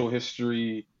intellectual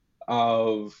history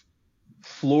of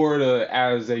Florida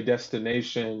as a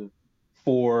destination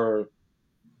for,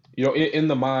 you know, in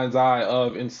the mind's eye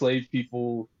of enslaved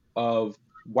people, of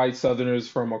white Southerners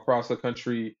from across the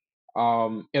country,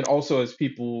 and also as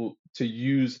people to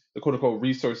use the quote unquote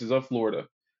resources of Florida.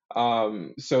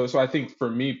 So I think for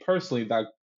me personally, that,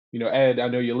 you know, Ed, I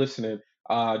know you're listening.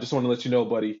 Just want to let you know,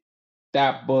 buddy,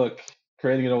 that book,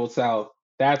 Creating an Old South,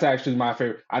 that's actually my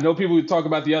favorite. I know people talk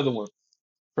about the other one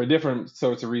for different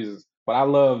sorts of reasons, but I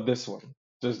love this one.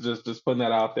 Just putting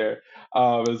that out there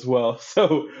as well.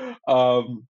 So,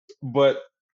 but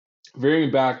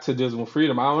veering back to Dismal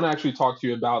Freedom, I want to actually talk to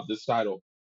you about this title,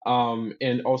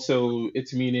 and also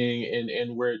its meaning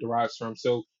and where it derives from.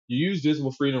 So you use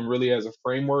Dismal Freedom really as a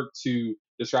framework to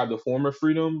describe the form of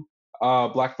freedom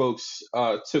Black folks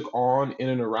took on in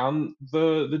and around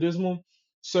the Dismal.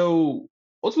 So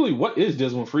ultimately, what is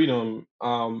Dismal Freedom,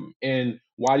 and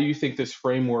why do you think this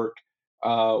framework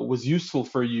was useful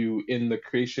for you in the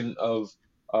creation of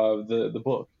the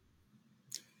book?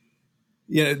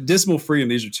 Yeah, dismal freedom.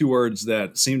 These are two words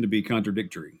that seem to be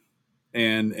contradictory.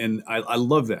 And I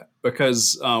love that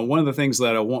because one of the things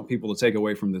that I want people to take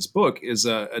away from this book is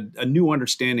a new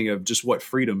understanding of just what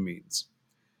freedom means.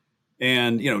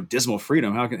 And, dismal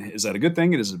freedom, is that a good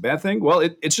thing? Is it a bad thing? Well,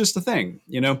 it's just a thing,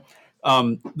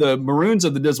 The Maroons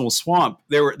of the Dismal Swamp,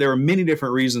 there were many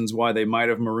different reasons why they might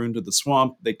have marooned to the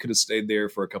swamp. They could have stayed there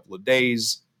for a couple of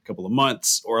days, a couple of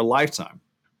months, or a lifetime.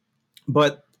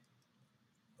 But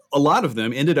a lot of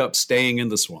them ended up staying in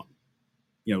the swamp,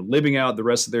 living out the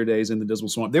rest of their days in the Dismal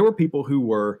Swamp. There were people who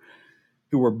were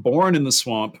born in the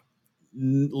swamp,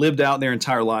 lived out their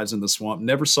entire lives in the swamp,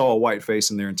 never saw a white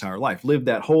face in their entire life, lived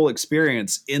that whole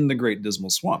experience in the Great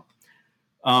Dismal Swamp.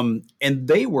 And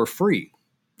they were free.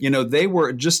 They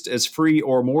were just as free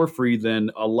or more free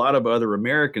than a lot of other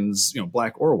Americans,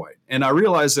 black or white. And I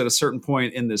realized at a certain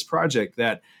point in this project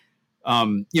that,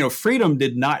 freedom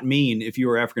did not mean if you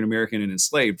were African American and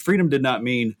enslaved. Freedom did not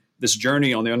mean this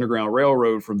journey on the Underground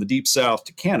Railroad from the Deep South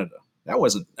to Canada. That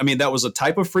was a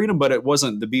type of freedom, but it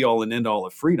wasn't the be all and end all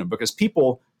of freedom, because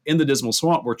people in the Dismal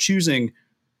Swamp were choosing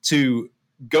to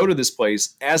go to this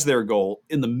place as their goal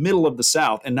in the middle of the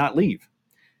South and not leave.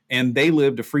 And they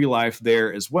lived a free life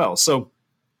there as well. So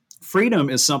freedom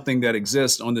is something that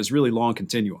exists on this really long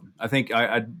continuum. I think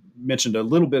I mentioned a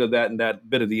little bit of that in that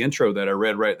bit of the intro that I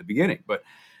read right at the beginning. But,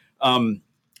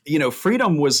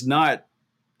 freedom was not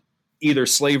either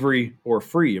slavery or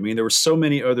free. There were so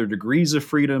many other degrees of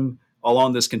freedom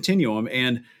along this continuum.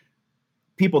 And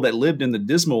people that lived in the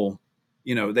Dismal,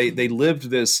 they lived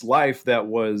this life that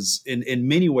was in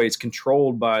many ways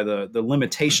controlled by the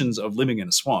limitations of living in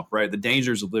a swamp, right? The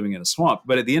dangers of living in a swamp.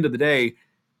 But at the end of the day,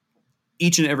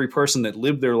 each and every person that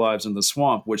lived their lives in the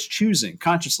swamp was choosing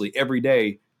consciously every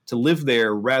day to live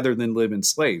there rather than live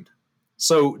enslaved.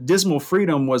 So dismal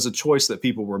freedom was a choice that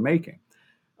people were making.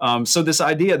 So this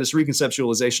idea, this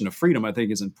reconceptualization of freedom, I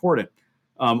think is important.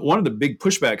 One of the big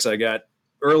pushbacks I got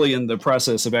early in the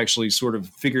process of actually sort of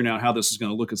figuring out how this is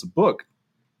going to look as a book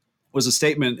was a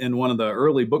statement in one of the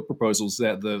early book proposals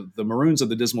that the Maroons of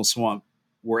the Dismal Swamp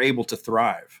were able to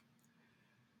thrive.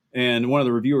 And one of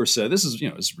the reviewers said, this is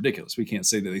ridiculous. We can't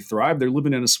say that they thrive. They're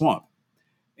living in a swamp.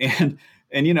 And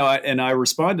I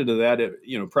responded to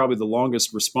that, probably the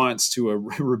longest response to a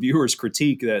reviewer's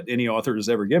critique that any author has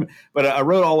ever given. But I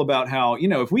wrote all about how,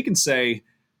 if we can say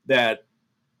that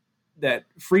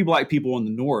free black people in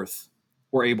the North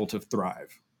were able to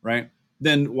thrive, right?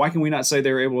 Then why can we not say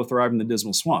they were able to thrive in the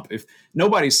Dismal Swamp? If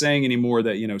nobody's saying anymore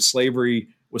that, slavery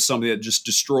was something that just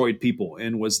destroyed people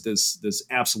and was this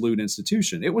absolute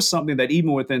institution. It was something that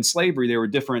even within slavery, there were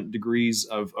different degrees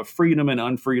of freedom and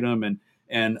unfreedom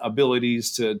and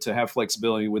abilities to have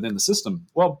flexibility within the system.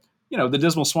 Well, the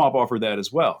Dismal Swamp offered that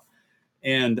as well.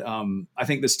 And I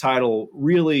think this title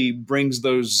really brings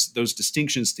those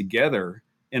distinctions together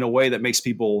in a way that makes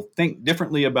people think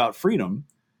differently about freedom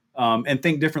and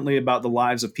think differently about the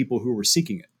lives of people who were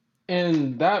seeking it.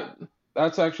 And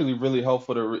that's actually really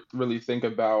helpful to really think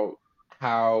about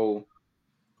how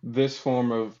this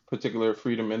form of particular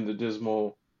freedom in the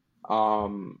Dismal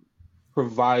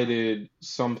provided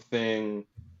something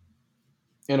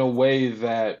in a way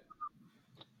that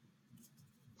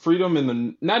freedom in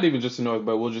the, not even just the North,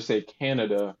 but we'll just say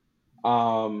Canada,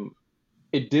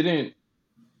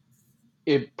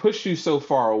 it pushed you so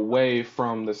far away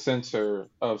from the center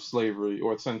of slavery,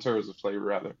 or centers of slavery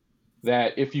rather,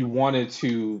 that if you wanted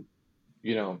to,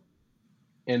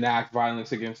 enact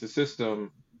violence against the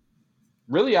system,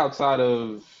 really outside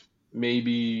of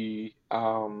maybe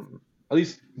at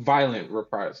least violent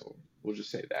reprisal, we'll just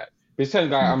say that. Because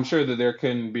technically, I'm sure that there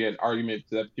can be an argument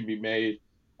that can be made,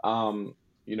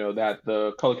 that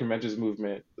the Color Conventions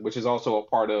movement, which is also a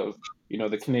part of,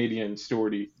 the Canadian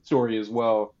story as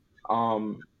well,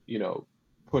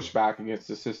 push back against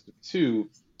the system too,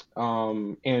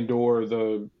 and or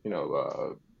the,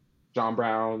 John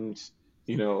Brown's,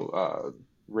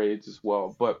 raids as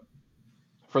well. But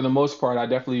for the most part, I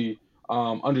definitely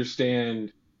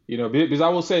understand, because I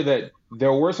will say that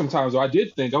there were some times where I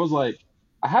did think,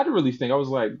 I had to really think,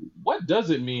 what does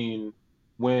it mean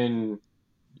when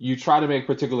you try to make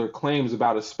particular claims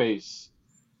about a space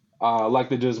like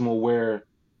the Dismal, where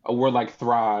a word like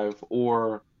thrive,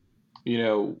 or,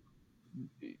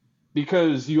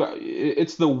 because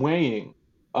it's the weighing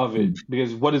of it,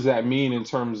 because what does that mean in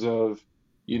terms of,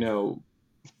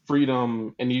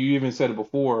 freedom? And you even said it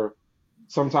before,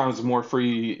 sometimes more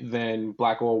free than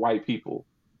black or white people,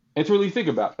 and to really think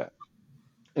about that.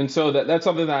 And so that's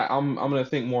something that I'm going to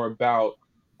think more about.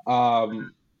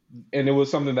 And it was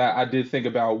something that I did think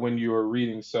about when you were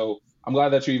reading. So I'm glad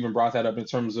that you even brought that up in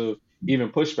terms of even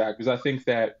pushback, because I think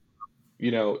that,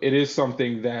 it is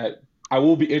something that I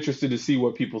will be interested to see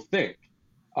what people think.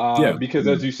 Yeah. Because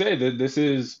as you say, that this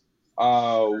is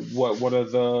one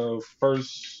of the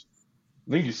first.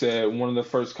 I think you said one of the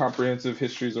first comprehensive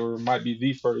histories, or might be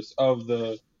the first of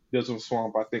the Dismal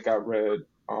Swamp. I think I read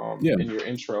Yeah. in your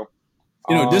intro.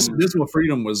 Um, Dismal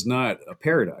freedom was not a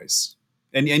paradise,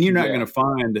 and you're not going yeah, to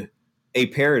find a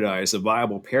paradise, a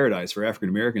viable paradise for African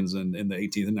Americans in the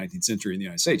 18th and 19th century in the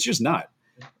United States. Just not.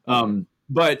 mhm.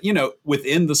 But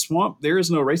within the swamp, there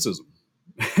is no racism.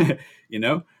 you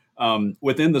know,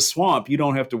 within the swamp, you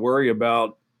don't have to worry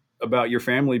about your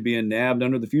family being nabbed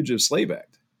under the Fugitive Slave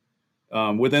Act.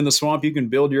 Within the swamp, you can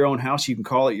build your own house. You can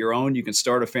call it your own. You can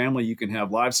start a family. You can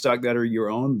have livestock that are your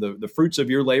own. The fruits of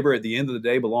your labor at the end of the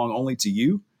day belong only to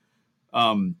you.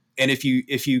 And if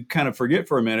you kind of forget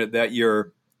for a minute that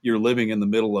you're living in the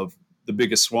middle of the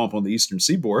biggest swamp on the eastern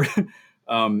seaboard,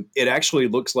 it actually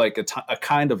looks like a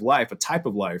kind of life, a type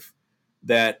of life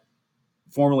that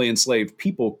formerly enslaved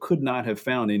people could not have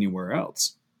found anywhere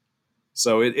else.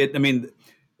 So I mean,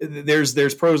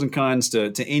 there's pros and cons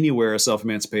to anywhere a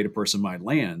self-emancipated person might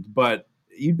land, but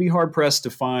you'd be hard pressed to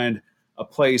find a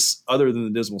place other than the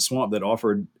Dismal Swamp that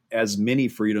offered as many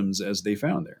freedoms as they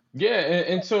found there. Yeah,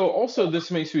 and so also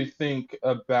this makes me think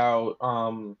about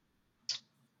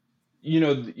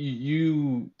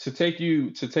to take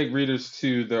readers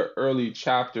to the early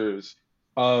chapters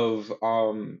of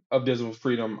Dismal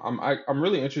Freedom. I'm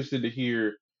really interested to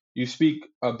hear you speak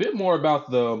a bit more about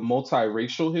the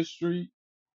multiracial history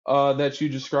that you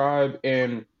describe,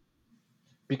 and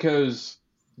because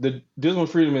the Dismal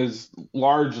Freedom is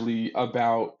largely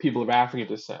about people of African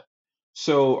descent.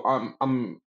 So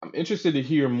I'm interested to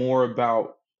hear more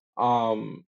about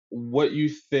what you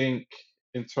think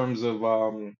in terms of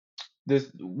this.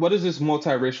 What does this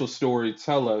multiracial story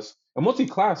tell us? A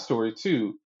multi-class story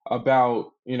too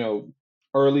about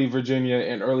early Virginia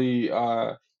and early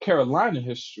Carolina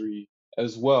history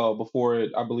as well. Before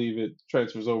I believe it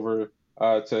transfers over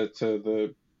to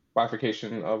the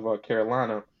bifurcation of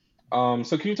Carolina.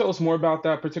 So can you tell us more about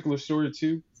that particular story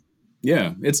too?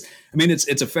 Yeah, it's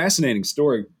a fascinating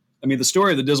story. I mean, the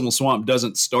story of the Dismal Swamp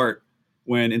doesn't start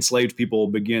when enslaved people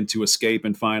begin to escape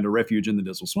and find a refuge in the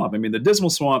Dismal Swamp. I mean, the Dismal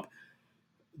Swamp,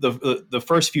 the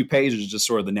first few pages is just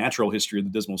sort of the natural history of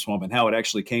the Dismal Swamp and how it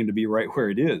actually came to be right where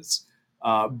it is.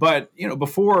 But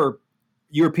before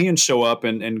Europeans show up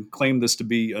and claim this to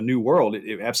be a new world,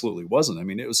 it absolutely wasn't. I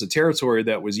mean, it was a territory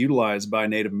that was utilized by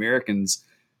Native Americans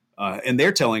and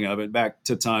their telling of it back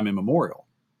to time immemorial.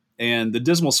 And the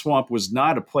Dismal Swamp was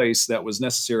not a place that was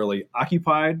necessarily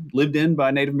occupied, lived in by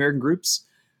Native American groups,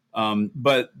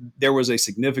 but there was a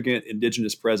significant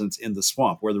indigenous presence in the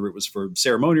swamp, whether it was for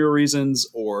ceremonial reasons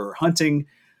or hunting.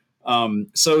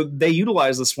 So they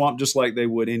utilized the swamp just like they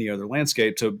would any other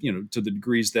landscape to the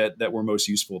degrees that were most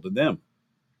useful to them.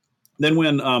 Then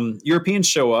when Europeans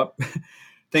show up,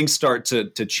 things start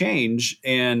to change,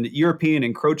 and European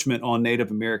encroachment on Native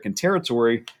American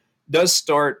territory does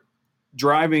start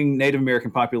driving Native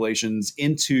American populations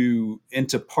into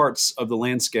parts of the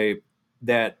landscape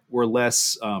that were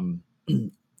less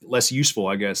useful,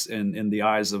 I guess, in the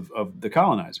eyes of the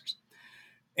colonizers.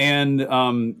 And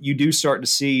you do start to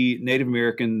see Native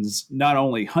Americans not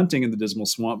only hunting in the Dismal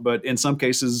Swamp, but in some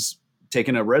cases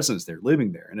taking up residence there,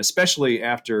 living there, and especially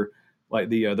after like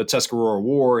the Tuscarora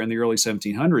War in the early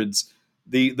 1700s,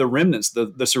 the remnants,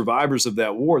 the survivors of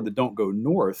that war that don't go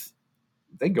north,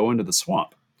 they go into the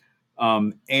swamp.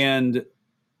 And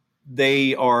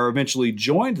they are eventually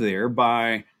joined there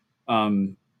by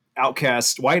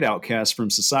white outcasts from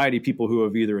society, people who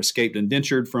have either escaped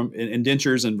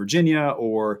indentures in Virginia,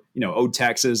 or owed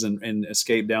taxes and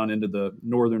escaped down into the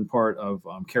northern part of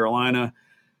Carolina.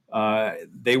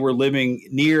 They were living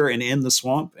near and in the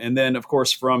swamp, and then of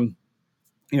course from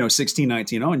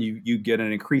 1619 on, you get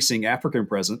an increasing African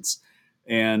presence,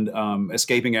 and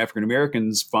escaping African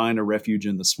Americans find a refuge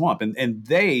in the swamp, and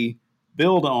they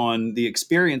build on the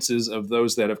experiences of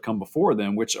those that have come before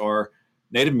them, which are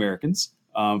Native Americans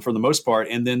for the most part,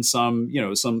 and then some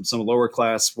lower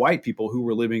class white people who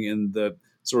were living in the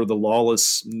sort of the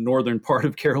lawless northern part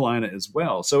of Carolina as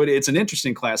well. So it's an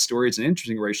interesting class story. It's an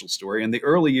interesting racial story. In the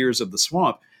early years of the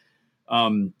swamp,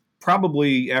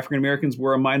 probably African Americans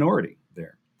were a minority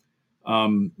there.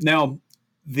 Now,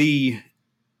 the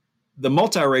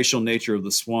multiracial nature of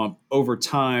the swamp over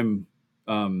time,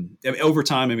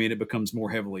 it becomes more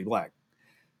heavily black.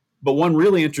 But one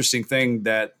really interesting thing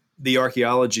that the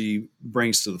archaeology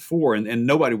brings to the fore, and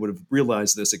nobody would have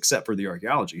realized this except for the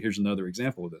archaeology. Here's another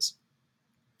example of this.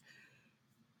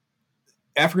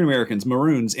 African Americans,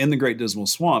 Maroons in the Great Dismal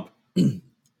Swamp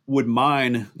would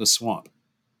mine the swamp.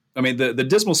 I mean, the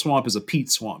Dismal Swamp is a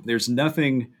peat swamp. There's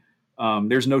nothing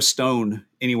there's no stone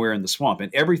anywhere in the swamp,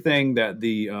 and everything that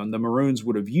the Maroons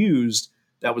would have used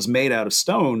that was made out of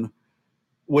stone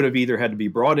would have either had to be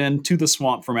brought into the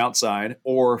swamp from outside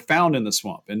or found in the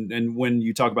swamp. And when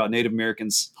you talk about Native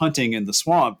Americans hunting in the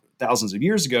swamp thousands of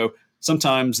years ago,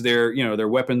 sometimes their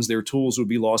weapons, their tools would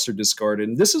be lost or discarded.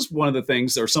 And this is one of the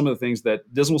things, or some of the things,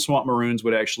 that Dismal Swamp Maroons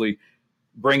would actually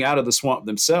bring out of the swamp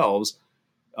themselves.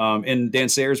 In Dan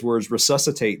Sayers' words,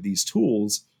 resuscitate these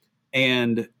tools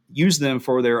and use them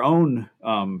for their own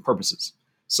purposes.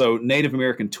 So Native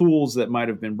American tools that might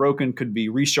have been broken could be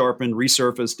resharpened,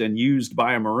 resurfaced, and used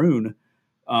by a Maroon.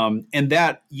 And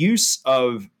that use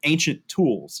of ancient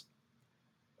tools,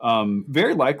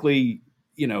 very likely,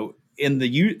 in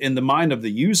the mind of the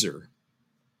user,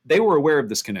 they were aware of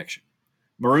this connection.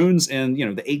 Maroons in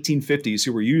the 1850s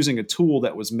who were using a tool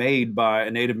that was made by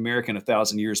a Native American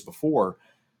 1,000 years before,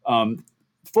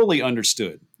 fully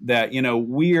understood that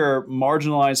we are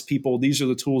marginalized people. These are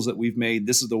the tools that we've made.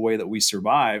 This is the way that we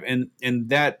survive, and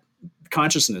that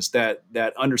consciousness, that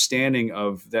understanding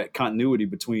of that continuity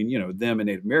between them and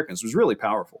Native Americans was really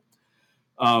powerful.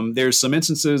 There's some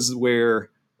instances where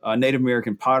Native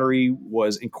American pottery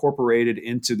was incorporated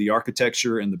into the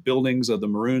architecture and the buildings of the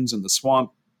Maroons in the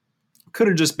swamp. Could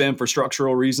have just been for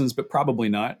structural reasons, but probably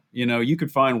not. You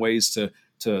could find ways to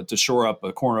shore up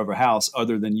a corner of a house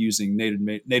other than using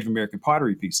Native American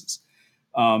pottery pieces.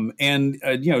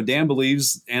 Dan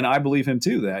believes, and I believe him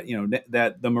too, that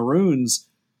that the Maroons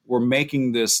were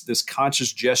making this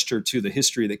conscious gesture to the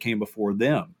history that came before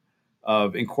them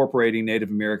of incorporating Native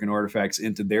American artifacts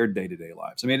into their day-to-day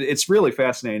lives. I mean, it's really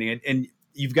fascinating, and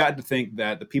you've got to think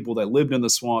that the people that lived in the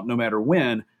swamp, no matter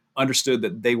when, understood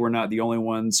that they were not the only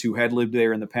ones who had lived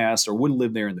there in the past or would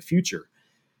live there in the future.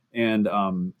 And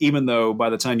even though by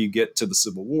the time you get to the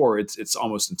Civil War, it's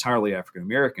almost entirely African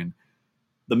American,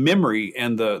 the memory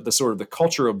and the sort of the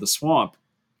culture of the swamp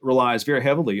relies very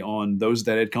heavily on those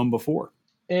that had come before.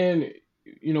 And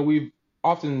we've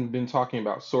often been talking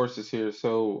about sources here,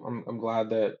 so I'm glad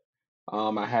that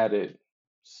I had it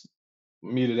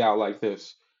meted out like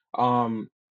this.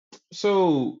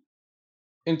 So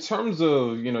in terms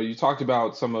of you talked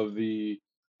about some of the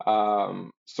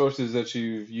sources that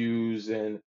you've used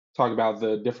and talk about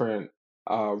the different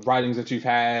writings that you've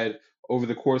had over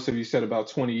the course of, you said, about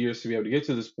 20 years to be able to get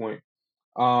to this point.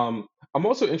 I'm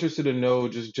also interested to know,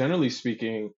 just generally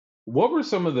speaking, what were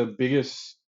some of the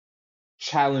biggest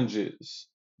challenges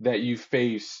that you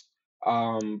faced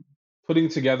putting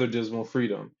together Dismal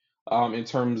Freedom, in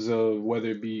terms of whether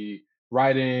it be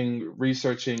writing,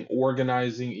 researching,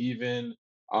 organizing, even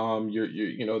your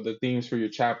the themes for your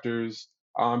chapters.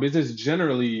 Because it's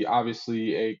generally,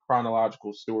 obviously, a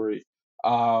chronological story,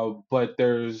 but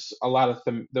there's a lot of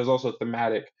there's also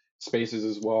thematic spaces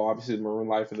as well. Obviously, the Maroon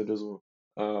Life of the Dismal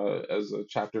as a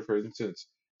chapter, for instance.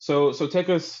 So take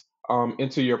us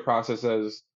into your process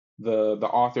as the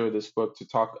author of this book to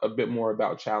talk a bit more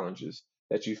about challenges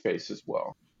that you face as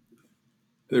well.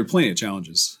 There are plenty of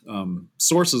challenges.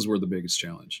 Sources were the biggest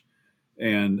challenge.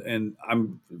 And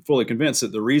I'm fully convinced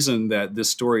that the reason that this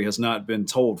story has not been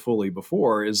told fully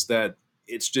before is that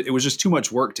it was just too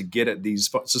much work to get at these,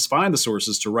 just find the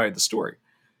sources to write the story.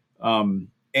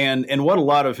 And what a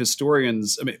lot of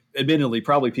historians, I mean, admittedly,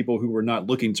 probably people who were not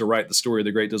looking to write the story of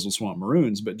the Great Dismal Swamp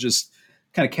Maroons, but just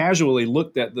kind of casually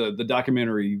looked at the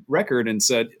documentary record and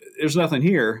said, there's nothing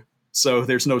here, so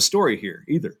there's no story here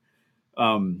either.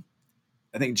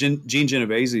 I think Gene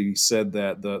Genovese said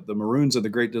that the Maroons of the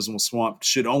Great Dismal Swamp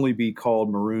should only be called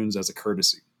Maroons as a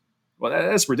courtesy. Well,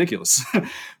 that's ridiculous.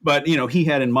 But, he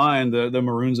had in mind the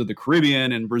Maroons of the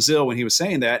Caribbean and Brazil when he was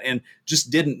saying that, and just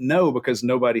didn't know, because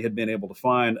nobody had been able to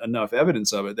find enough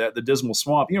evidence of it, that the Dismal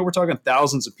Swamp, we're talking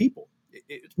thousands of people.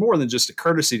 It's more than just a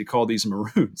courtesy to call these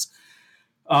Maroons.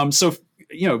 So,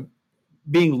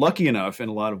 being lucky enough in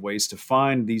a lot of ways to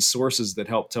find these sources that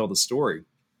help tell the story.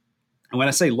 And when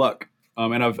I say luck,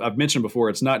 and I've mentioned before,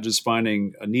 it's not just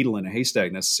finding a needle in a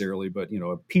haystack necessarily, but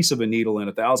a piece of a needle in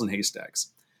 1,000 haystacks.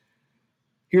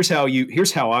 Here's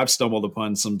how I've stumbled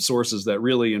upon some sources that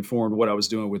really informed what I was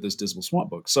doing with this Dismal Swamp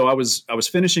book. So I was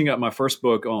finishing up my first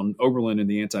book on Oberlin and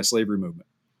the anti-slavery movement,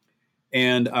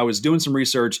 and I was doing some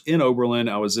research in Oberlin.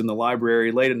 I was in the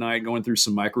library late at night going through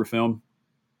some microfilm,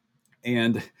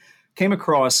 and came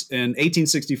across in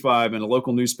 1865 in a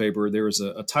local newspaper, there was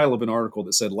a title of an article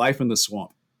that said "Life in the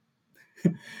Swamp."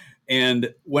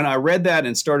 And when I read that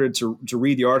and started to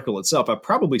read the article itself, I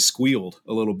probably squealed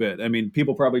a little bit. I mean,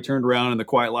 people probably turned around in the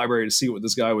quiet library to see what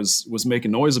this guy was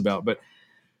making noise about. But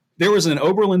there was an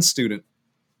Oberlin student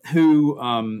who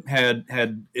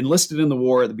had enlisted in the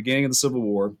war at the beginning of the Civil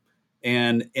War,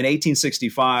 And in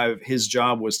 1865, his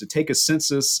job was to take a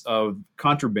census of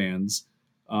contrabands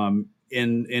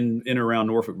in around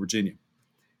Norfolk, Virginia.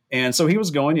 And so he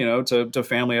was going, to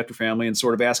family after family and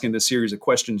sort of asking this series of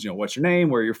questions, what's your name,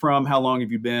 where you're from, how long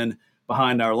have you been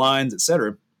behind our lines, et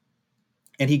cetera.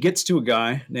 And he gets to a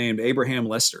guy named Abraham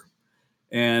Lester.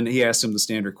 And he asks him the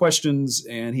standard questions,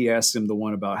 and he asks him the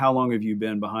one about how long have you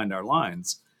been behind our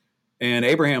lines? And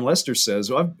Abraham Lester says,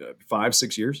 well, 5,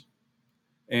 6 years.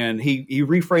 And he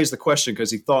rephrased the question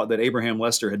because he thought that Abraham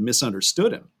Lester had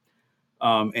misunderstood him.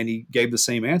 And he gave the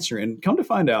same answer. And come to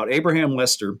find out, Abraham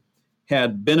Lester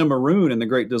had been a Maroon in the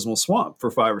Great Dismal Swamp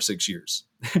for 5 or 6 years.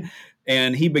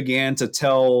 And he began to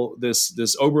tell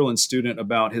this Oberlin student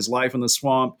about his life in the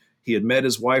swamp. He had met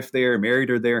his wife there, married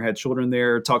her there, had children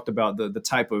there, talked about the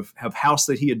type of house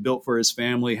that he had built for his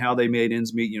family, how they made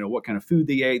ends meet, what kind of food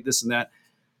they ate, this and that.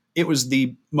 It was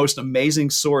the most amazing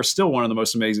source, still one of the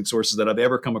most amazing sources that I've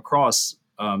ever come across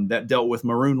that dealt with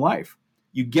Maroon life.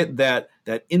 You get that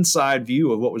inside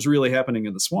view of what was really happening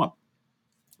in the swamp.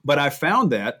 But I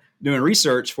found that doing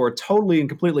research for a totally and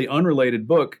completely unrelated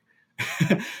book.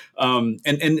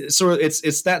 And so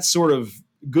it's that sort of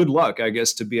good luck, I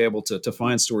guess, to be able to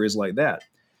find stories like that.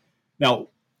 Now,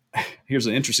 here's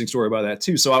an interesting story about that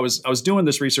too. So I was doing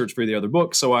this research for the other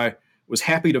book. So I was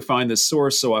happy to find this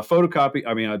source. So I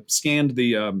scanned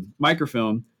the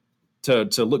microfilm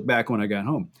to look back when I got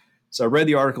home. So I read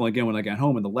the article again when I got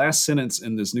home. And the last sentence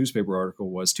in this newspaper article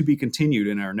was to be continued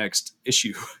in our next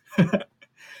issue.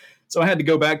 So I had to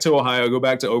go back to Ohio, go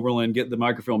back to Oberlin, get the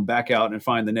microfilm back out and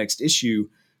find the next issue,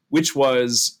 which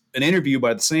was an interview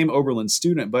by the same Oberlin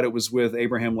student, but it was with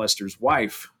Abraham Lester's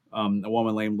wife, a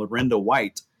woman named Lorinda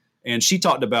White. And she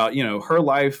talked about, her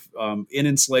life in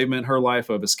enslavement, her life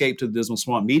of escape to the Dismal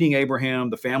Swamp, meeting Abraham,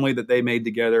 the family that they made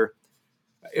together.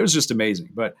 It was just amazing.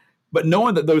 But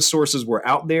knowing that those sources were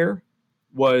out there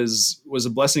was a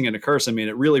blessing and a curse. I mean,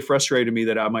 it really frustrated me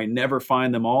that I might never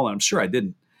find them all. And I'm sure I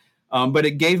didn't. But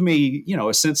it gave me,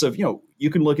 a sense of, you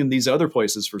can look in these other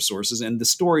places for sources and the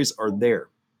stories are there.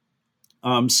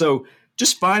 So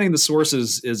just finding the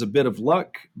sources is a bit of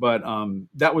luck, but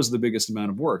that was the biggest amount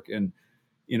of work. And,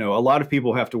 a lot of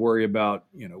people have to worry about,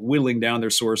 whittling down their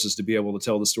sources to be able to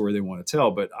tell the story they want to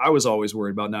tell. But I was always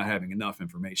worried about not having enough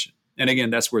information. And again,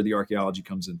 that's where the archaeology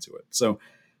comes into it. So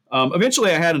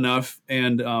eventually I had enough,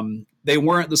 and they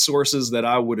weren't the sources that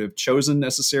I would have chosen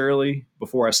necessarily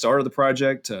before I started the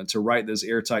project to write this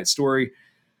airtight story.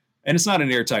 And it's not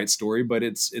an airtight story, but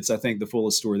it's I think the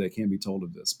fullest story that can be told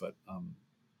of this. But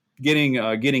getting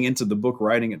into the book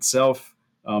writing itself,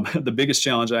 the biggest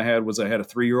challenge I had was I had a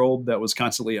 3-year-old that was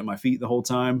constantly at my feet the whole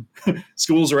time.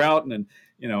 Schools are out, and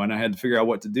I had to figure out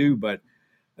what to do. But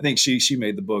I think she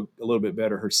made the book a little bit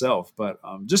better herself. But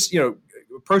just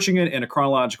approaching it in a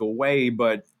chronological way,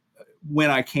 but when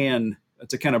I can,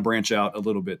 to kind of branch out a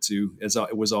little bit too, as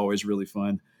it was always really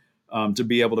fun to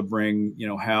be able to bring,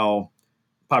 how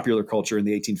popular culture in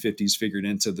the 1850s figured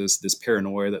into this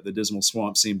paranoia that the Dismal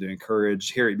Swamp seemed to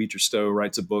encourage. Harriet Beecher Stowe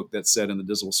writes a book that's set in the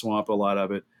Dismal Swamp, a lot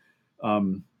of it.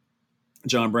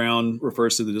 John Brown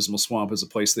refers to the Dismal Swamp as a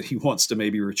place that he wants to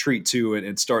maybe retreat to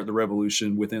and start the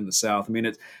revolution within the South. I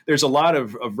mean, there's a lot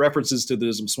of references to the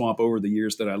Dismal Swamp over the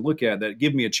years that I look at that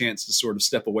give me a chance to sort of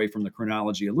step away from the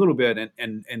chronology a little bit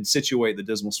and situate the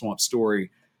Dismal Swamp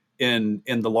story in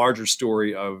the larger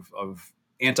story of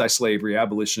anti-slavery,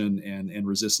 abolition, and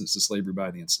resistance to slavery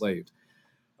by the enslaved.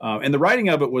 And the writing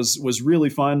of it was really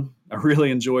fun. I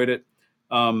really enjoyed it.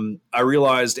 I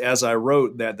realized as I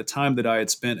wrote that the time that I had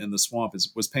spent in the swamp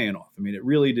was paying off. I mean, it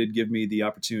really did give me the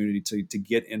opportunity to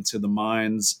get into the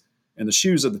minds and the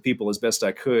shoes of the people as best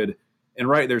I could and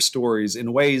write their stories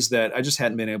in ways that I just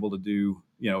hadn't been able to do,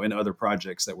 in other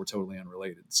projects that were totally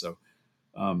unrelated. So,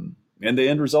 and the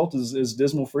end result is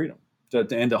Dismal Freedom.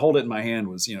 And to hold it in my hand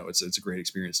was, it's a great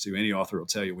experience too. Any author will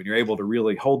tell you when you're able to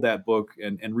really hold that book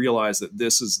and realize that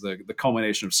this is the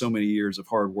culmination of so many years of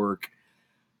hard work.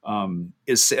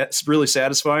 It's really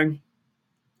satisfying,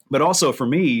 but also for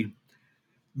me,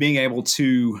 being able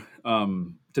to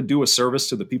do a service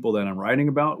to the people that I'm writing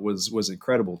about was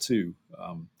incredible too.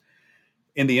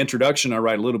 In the introduction, I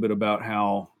write a little bit about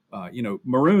how,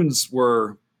 Maroons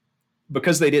were,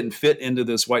 because they didn't fit into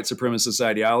this white supremacist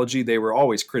ideology, they were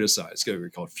always criticized. They were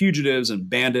called fugitives and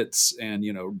bandits and,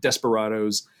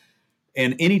 desperados.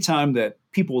 And anytime that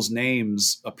people's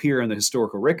names appear in the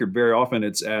historical record, very often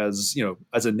it's as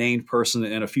a named person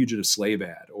in a fugitive slave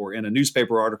ad or in a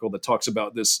newspaper article that talks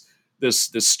about this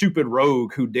stupid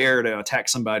rogue who dared to attack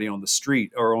somebody on the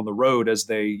street or on the road as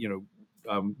they,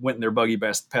 went in their buggy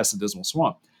past the Dismal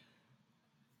Swamp.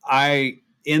 I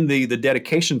in the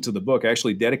dedication to the book, I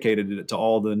actually dedicated it to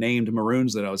all the named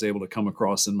Maroons that I was able to come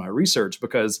across in my research,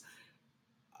 because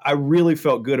I really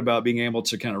felt good about being able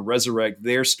to kind of resurrect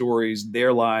their stories,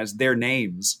 their lives, their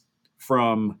names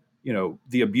from,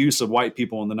 the abuse of white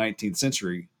people in the 19th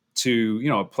century to,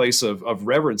 a place of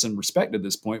reverence and respect at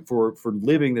this point for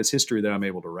living this history that I'm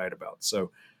able to write about.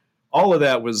 So all of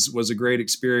that was a great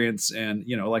experience. And,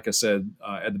 like I said,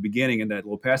 at the beginning in that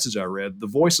little passage I read, the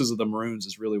voices of the Maroons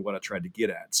is really what I tried to get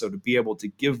at. So to be able to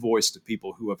give voice to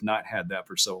people who have not had that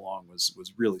for so long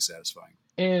was really satisfying.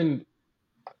 And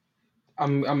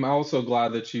I'm also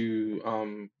glad that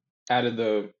you added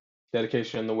the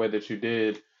dedication in the way that you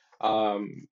did.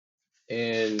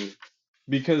 And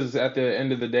because at the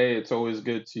end of the day, it's always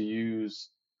good to use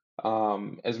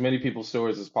as many people's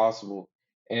stories as possible.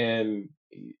 And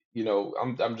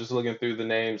I'm just looking through the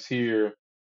names here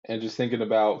and just thinking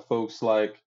about folks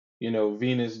like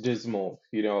Venus Dismal,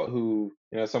 who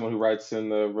someone who writes in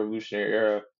the Revolutionary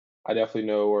era, I definitely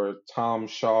know, or Tom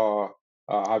Shaw,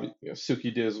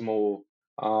 Suki Dismal,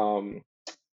 um,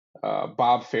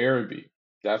 Bob Farabee,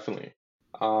 definitely,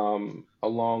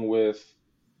 along with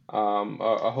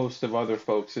a host of other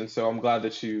folks. And so I'm glad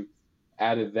that you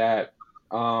added that.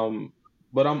 Um,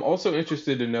 but I'm also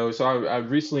interested to know. So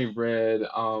I've recently read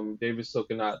David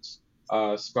Silkenat's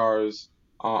Scars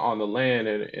on the Land,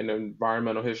 and an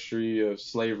environmental history of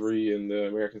slavery in the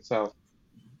American South.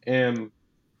 And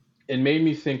it made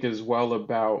me think as well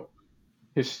about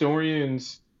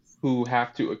historians who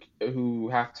have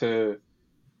to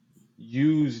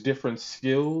use different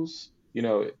skills,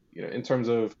 in terms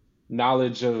of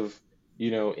knowledge of,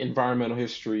 environmental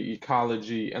history,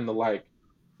 ecology, and the like.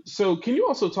 So can you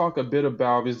also talk a bit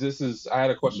about, because I had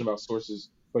a question about sources,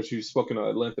 but you've spoken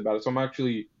at length about it. So I'm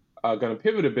actually going to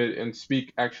pivot a bit and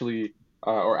speak actually,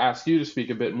 or ask you to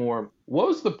speak a bit more. What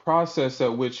was the process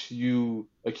at which you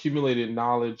accumulated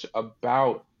knowledge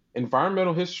about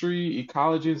environmental history,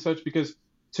 ecology, and such? Because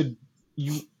to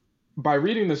you, by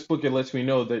reading this book, it lets me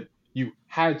know that you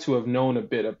had to have known a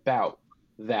bit about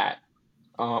that,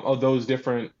 of those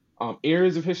different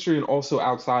areas of history and also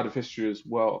outside of history as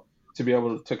well, to be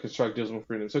able to construct Dismal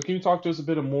Freedom. So can you talk to us a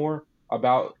bit more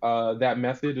about that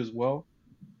method as well?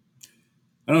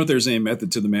 I don't know if there's any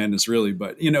method to the madness really,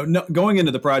 but going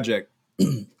into the project,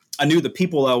 I knew the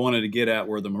people I wanted to get at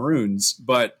were the Maroons,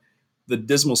 but the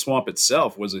Dismal Swamp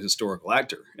itself was a historical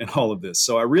actor in all of this.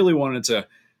 So I really wanted to.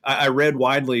 I read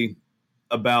widely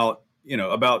about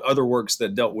other works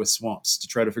that dealt with swamps to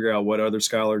try to figure out what other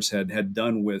scholars had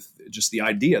done with just the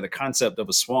idea, the concept of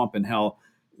a swamp, and how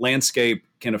landscape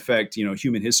can affect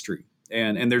human history.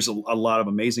 And there's a lot of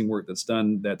amazing work that's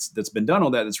been done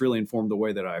on that that's really informed the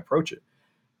way that I approach it.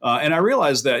 And I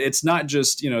realized that it's not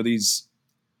just these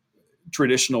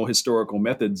traditional historical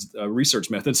methods, research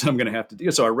methods I'm going to have to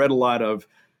do. So I read a lot of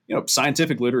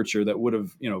scientific literature that would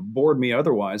have bored me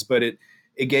otherwise, but it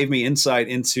gave me insight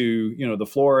into the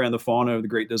flora and the fauna of the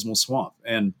Great Dismal Swamp.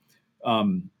 And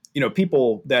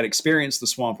people that experience the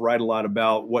swamp write a lot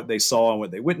about what they saw and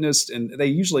what they witnessed, and they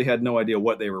usually had no idea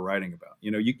what they were writing about.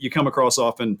 You come across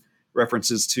often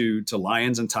references to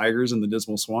lions and tigers in the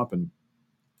Dismal Swamp, and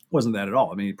wasn't that at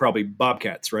all. I mean, probably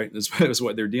bobcats, right? Is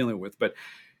what they're dealing with. But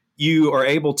you are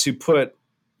able to put,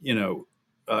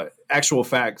 actual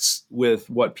facts with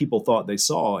what people thought they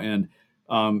saw, and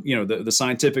the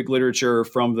scientific literature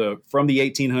from the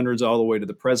 1800s all the way to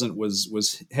the present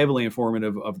was heavily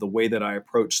informative of the way that I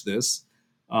approached this.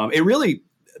 It really,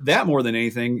 that more than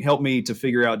anything, helped me to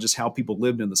figure out just how people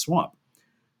lived in the swamp.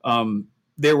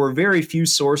 There were very few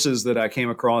sources that I came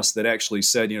across that actually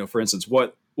said, for instance,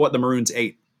 what the Maroons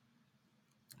ate.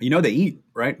 They eat,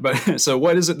 right? But so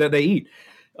what is it that they eat?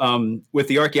 With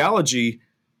the archaeology,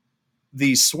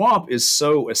 the swamp is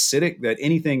so acidic that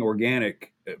anything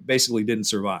organic basically didn't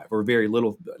survive, or very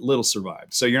little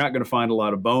survived. So you're not going to find a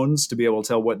lot of bones to be able to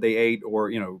tell what they ate,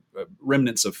 or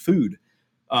remnants of food.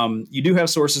 You do have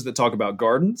sources that talk about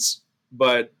gardens,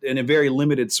 but in a very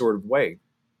limited sort of way.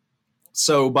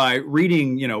 So by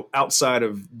reading, outside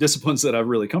of disciplines that I'm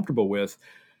really comfortable with,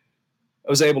 I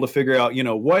was able to figure out,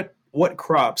 what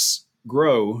crops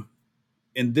grow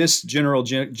in this general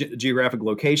geographic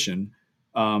location.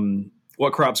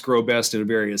 What crops grow best in a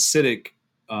very acidic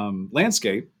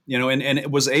landscape, and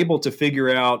it was able to figure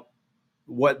out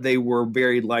what they were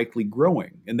very likely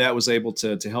growing. And that was able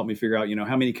to help me figure out,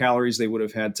 how many calories they would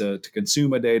have had to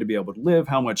consume a day to be able to live,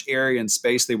 how much area and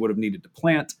space they would have needed to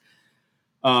plant.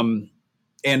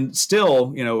 And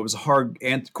still, it was a hard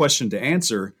question to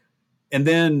answer. And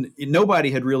then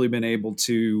nobody had really been able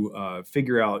to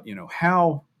figure out,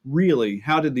 how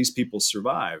did these people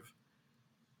survive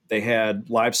they had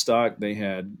livestock, they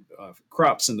had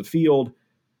crops in the field.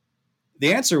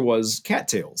 The answer was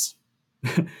cattails.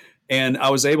 And I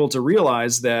was able to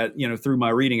realize that, through my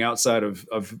reading outside of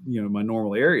my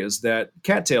normal areas, that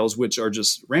cattails, which are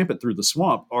just rampant through the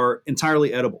swamp, are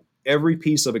entirely edible. Every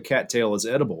piece of a cattail is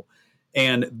edible.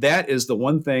 And that is the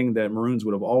one thing that Maroons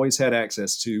would have always had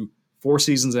access to 4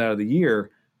 seasons out of the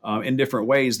year, in different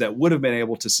ways that would have been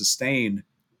able to sustain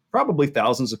probably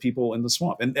thousands of people in the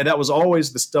swamp. And that was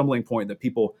always the stumbling point, that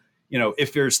people,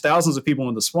 if there's thousands of people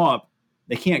in the swamp,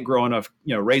 they can't grow enough,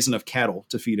 raise enough cattle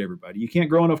to feed everybody. You can't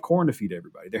grow enough corn to feed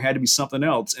everybody. There had to be something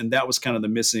else. And that was kind of the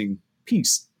missing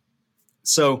piece.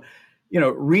 So,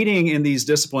 reading in these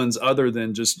disciplines other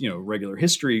than just, regular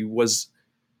history was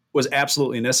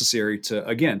absolutely necessary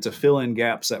to fill in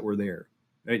gaps that were there.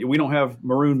 We don't have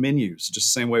Maroon menus,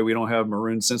 just the same way we don't have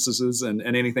Maroon censuses and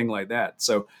anything like that.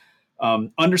 So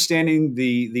understanding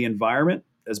the environment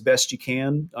as best you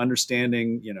can,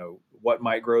 understanding, what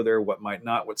might grow there, what might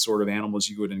not, what sort of animals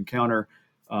you would encounter,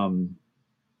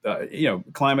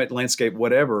 climate, landscape,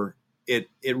 whatever, it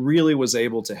really was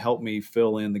able to help me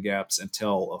fill in the gaps and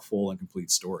tell a full and complete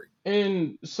story.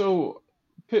 And so,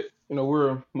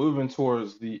 we're moving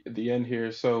towards the end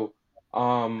here. So,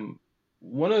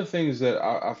 one of the things that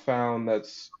I found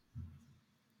that's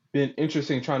been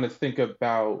interesting trying to think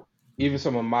about even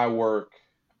some of my work,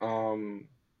 I'm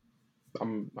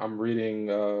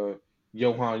reading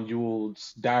Johan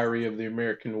Yuld's Diary of the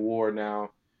American War now,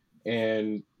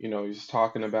 and he's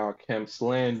talking about Kemp's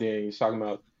Landing, he's talking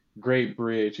about Great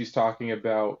Bridge, he's talking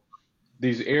about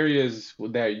these areas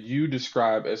that you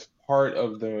describe as part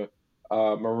of the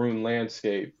Maroon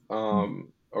landscape,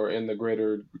 or in the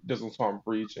greater Dismal Swamp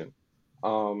region,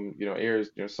 areas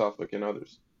near Suffolk and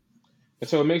others. And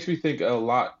so it makes me think a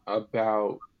lot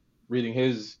about reading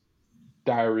his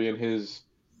diary and his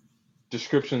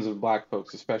descriptions of Black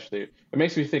folks, especially. It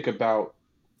makes me think about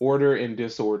order and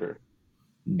disorder.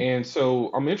 And so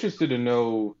I'm interested to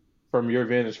know, from your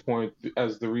vantage point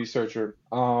as the researcher,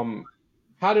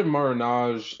 how did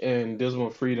Marronage and Dismal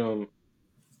Freedom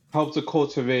help to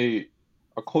cultivate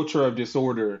a culture of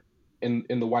disorder in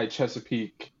the White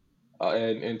Chesapeake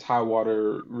and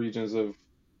Tidewater regions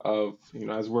of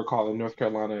as we're calling North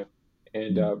Carolina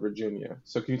and Virginia?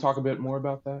 So can you talk a bit more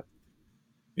about that?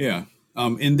 Yeah.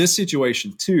 In this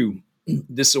situation too,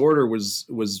 disorder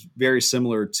was very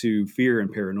similar to fear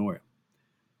and paranoia.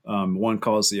 One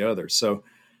caused the other. So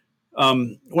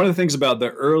one of the things about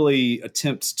the early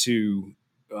attempts to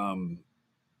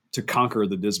conquer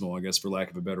the Dismal, I guess, for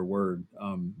lack of a better word,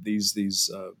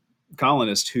 these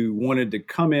colonists who wanted to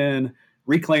come in,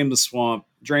 reclaim the swamp,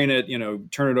 drain it,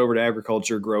 turn it over to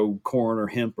agriculture, grow corn or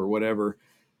hemp or whatever,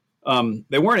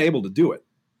 they weren't able to do it.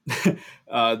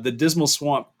 The Dismal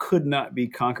Swamp could not be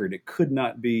conquered. It could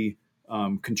not be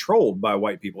controlled by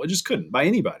white people. It just couldn't, by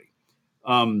anybody.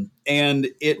 And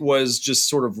it was just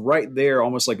sort of right there,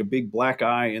 almost like a big black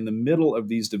eye in the middle of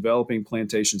these developing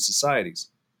plantation societies.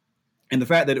 And the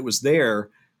fact that it was there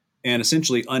and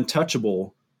essentially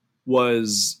untouchable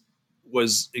was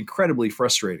incredibly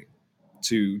frustrating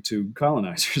to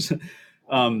colonizers.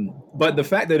 But the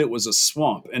fact that it was a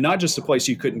swamp, and not just a place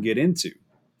you couldn't get into,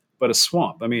 but a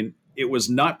swamp. I mean, it was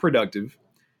not productive.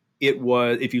 It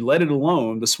was, if you let it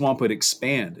alone, the swamp would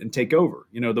expand and take over.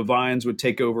 The vines would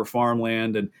take over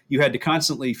farmland, and you had to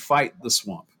constantly fight the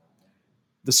swamp.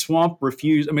 The swamp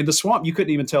refused. I mean, the swamp, you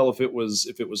couldn't even tell if it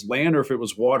was land or if it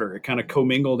was water. It kind of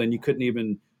commingled, and you couldn't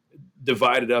even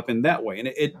divide it up in that way. And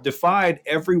it defied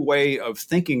every way of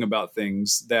thinking about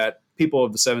things that people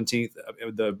of the 17th,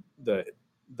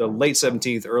 the late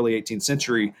 17th, early 18th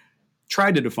century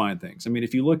tried to define things. I mean,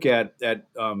 if you look at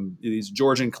these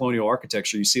Georgian colonial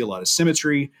architecture, you see a lot of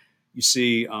symmetry. You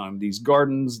see these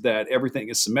gardens that everything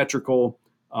is symmetrical.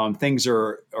 Things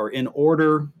are in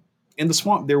order. In the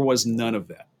swamp, there was none of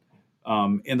that.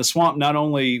 In the swamp, not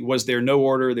only was there no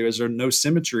order, there was no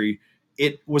symmetry.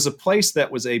 It was a place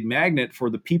that was a magnet for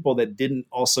the people that didn't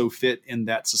also fit in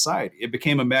that society. It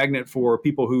became a magnet for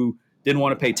people who didn't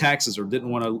want to pay taxes or didn't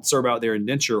want to serve out their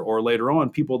indenture, or later on,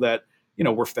 people that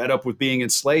were fed up with being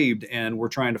enslaved and were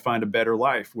trying to find a better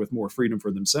life with more freedom for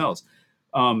themselves.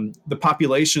 The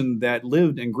population that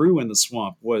lived and grew in the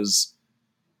swamp was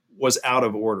out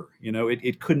of order.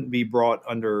 It couldn't be brought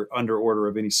under order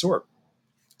of any sort.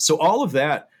 So all of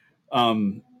that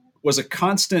was a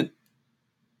constant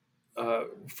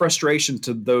frustration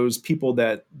to those people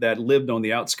that lived on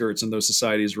the outskirts in those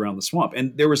societies around the swamp.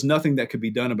 And there was nothing that could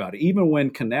be done about it. Even when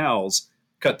canals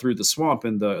cut through the swamp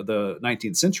in the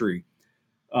 19th century,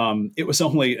 It was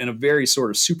only in a very sort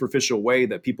of superficial way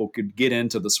that people could get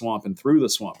into the swamp and through the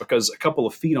swamp, because a couple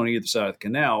of feet on either side of the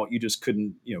canal, you just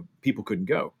couldn't, people couldn't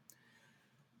go.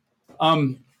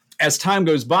 As time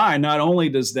goes by, not only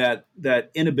does that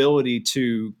inability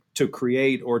to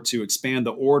create or to expand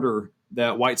the order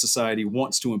that white society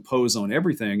wants to impose on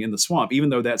everything in the swamp, even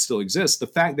though that still exists, the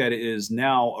fact that it is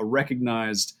now a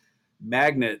recognized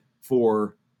magnet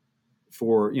for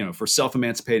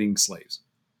self-emancipating slaves,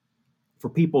 for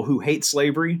people who hate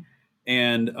slavery,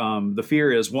 and the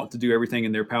fear is want to do everything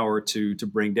in their power to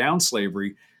bring down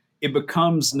slavery, it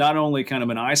becomes not only kind of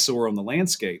an eyesore on the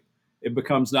landscape, it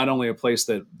becomes not only a place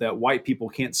that white people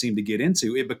can't seem to get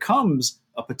into, it becomes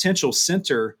a potential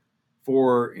center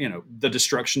for the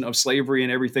destruction of slavery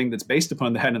and everything that's based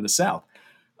upon that in the South.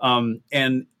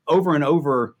 And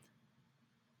over,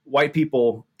 white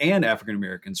people and African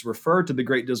Americans refer to the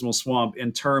Great Dismal Swamp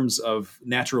in terms of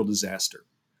natural disaster.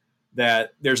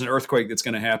 That there's an earthquake that's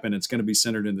going to happen. It's going to be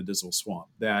centered in the Dismal Swamp.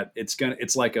 That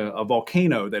it's like a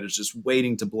volcano that is just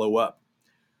waiting to blow up.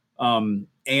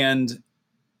 And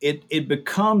it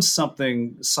becomes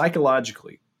something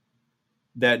psychologically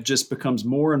that just becomes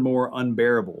more and more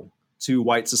unbearable to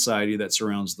white society that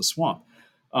surrounds the swamp,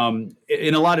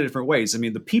 in a lot of different ways. I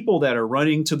mean, the people that are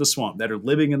running to the swamp, that are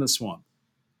living in the swamp,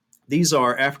 these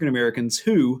are African Americans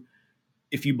who,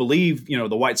 if you believe,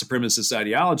 the white supremacist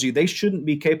ideology, they shouldn't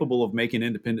be capable of making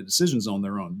independent decisions on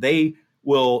their own. They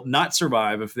will not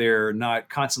survive if they're not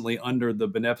constantly under the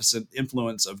beneficent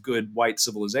influence of good white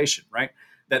civilization, right?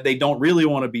 That they don't really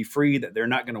want to be free, that they're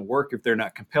not going to work if they're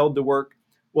not compelled to work.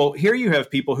 Well, here you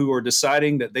have people who are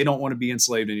deciding that they don't want to be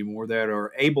enslaved anymore, that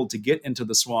are able to get into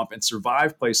the swamp and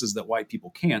survive places that white people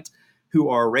can't, who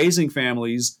are raising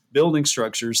families, building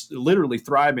structures, literally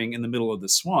thriving in the middle of the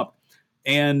swamp.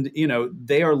 And,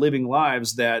 they are living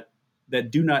lives that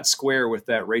do not square with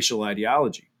that racial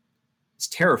ideology. It's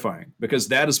terrifying, because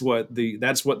that's what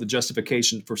the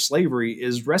justification for slavery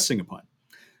is resting upon.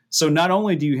 So not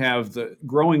only do you have the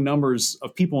growing numbers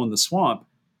of people in the swamp,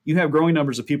 you have growing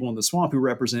numbers of people in the swamp who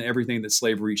represent everything that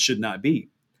slavery should not be.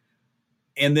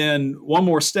 And then one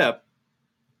more step,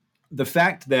 the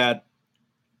fact that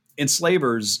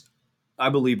enslavers, I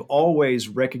believe, always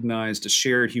recognized a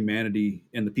shared humanity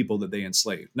in the people that they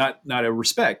enslaved. Not a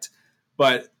respect,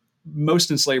 but most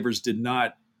enslavers did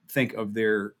not think of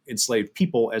their enslaved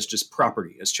people as just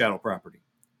property, as chattel property.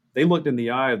 They looked in the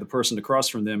eye of the person across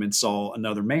from them and saw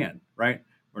another man, right?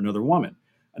 Or another woman,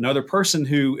 another person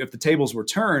who, if the tables were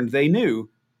turned, they knew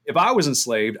if I was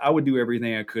enslaved, I would do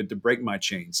everything I could to break my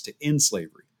chains, to end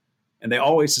slavery. And they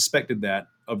always suspected that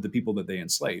of the people that they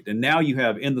enslaved. And now you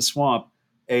have in the swamp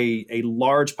a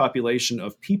large population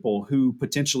of people who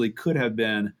potentially could have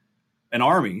been an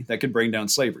army that could bring down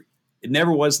slavery. It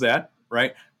never was that,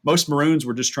 right? Most Maroons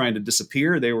were just trying to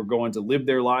disappear. They were going to live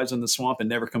their lives in the swamp and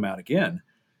never come out again.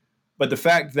 But the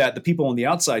fact that the people on the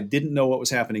outside didn't know what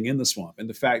was happening in the swamp, and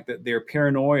the fact that their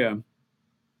paranoia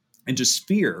and just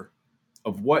fear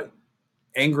of what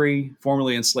angry,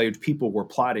 formerly enslaved people were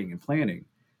plotting and planning,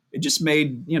 it just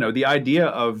made, the idea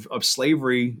of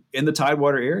slavery in the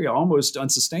Tidewater area almost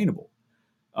unsustainable.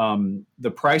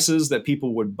 The prices that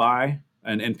people would buy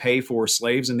and pay for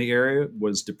slaves in the area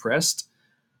was depressed.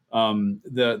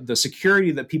 The security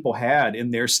that people had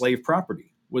in their slave property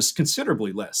was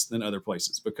considerably less than other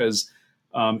places, because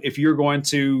if you're going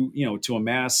to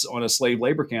amass on a slave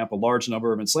labor camp a large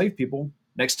number of enslaved people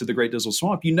next to the Great Dismal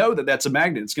Swamp, that's a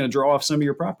magnet. It's going to draw off some of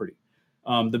your property.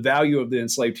 The value of the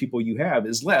enslaved people you have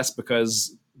is less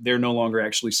because they're no longer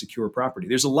actually secure property.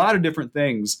 There's a lot of different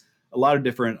things, a lot of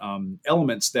different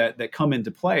elements that come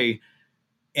into play.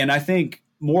 And I think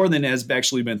more than has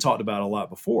actually been talked about a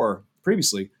lot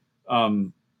previously,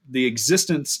 the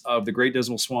existence of the Great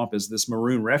Dismal Swamp as this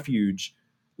maroon refuge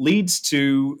leads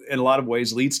to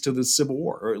the Civil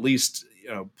War, or at least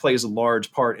plays a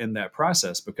large part in that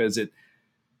process, because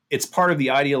it's part of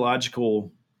the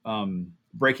ideological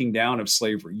breaking down of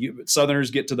slavery.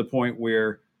 Southerners get to the point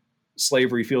where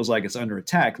slavery feels like it's under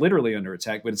attack, literally under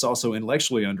attack, but it's also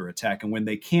intellectually under attack. And when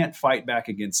they can't fight back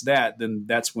against that, then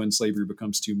that's when slavery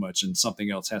becomes too much and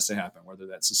something else has to happen, whether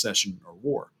that's secession or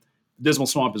war. Dismal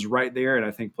Swamp is right there, and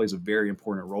I think plays a very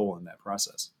important role in that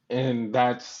process. And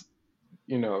that's,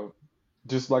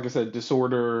 just like I said,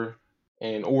 disorder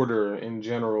and order in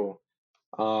general,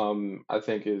 I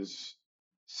think is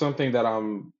something that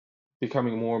I'm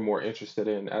becoming more and more interested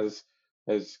in as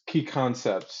key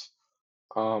concepts.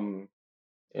 And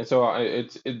so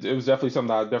it was definitely something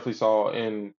that I definitely saw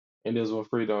in Dismal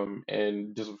Freedom,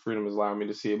 and Dismal Freedom has allowed me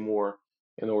to see it more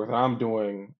in the work that I'm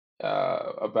doing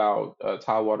about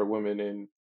Tidewater women and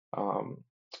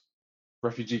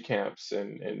refugee camps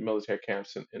and military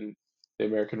camps in the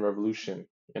American Revolution,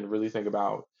 and really think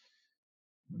about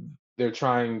they're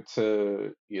trying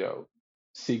to,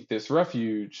 seek this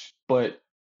refuge, but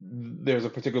there's a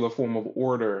particular form of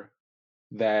order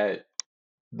that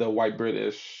the white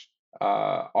British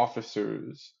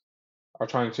officers are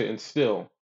trying to instill,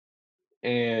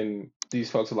 and these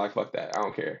folks are like, "Fuck that, I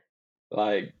don't care."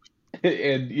 Like,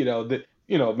 and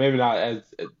maybe not as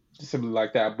simply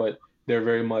like that, but they're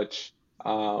very much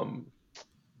um,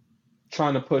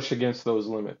 trying to push against those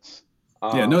limits.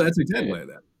 Yeah, no, that's And exactly like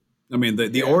that. I mean, the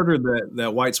yeah, order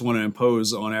that whites want to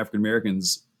impose on African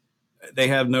Americans, they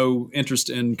have no interest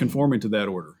in conforming to that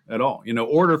order at all.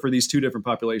 Order for these two different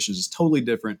populations is totally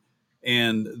different,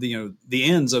 and the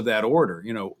ends of that order,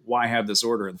 why have this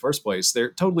order in the first place?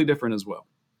 They're totally different as well,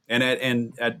 and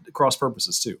at cross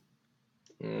purposes too.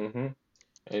 hmm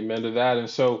amen to that. And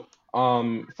so,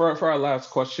 for our last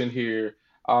question here,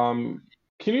 um,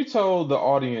 can you tell the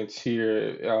audience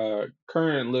here,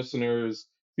 current listeners,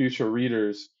 future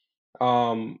readers,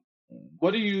 um,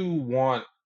 what do you want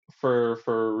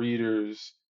for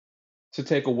readers to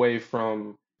take away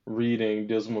from reading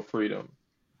Dismal Freedom,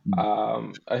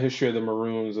 A History of the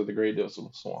Maroons of the Great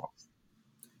Dismal Swamp?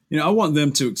 I want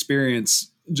them to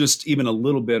experience just even a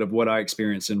little bit of what I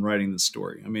experienced in writing the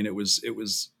story. I mean, it was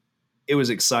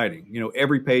exciting.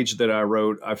 Every page that I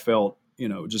wrote, I felt,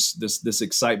 just this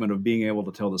excitement of being able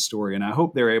to tell the story. And I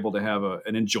hope they're able to have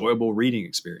an enjoyable reading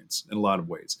experience in a lot of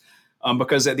ways.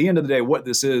 Because at the end of the day, what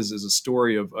this is a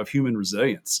story of human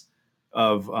resilience,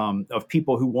 of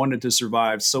people who wanted to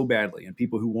survive so badly, and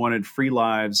people who wanted free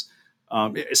lives,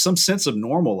 some sense of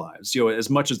normal lives, as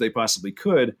much as they possibly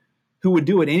could, who would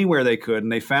do it anywhere they could,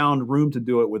 and they found room to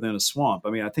do it within a swamp.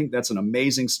 I mean, I think that's an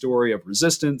amazing story of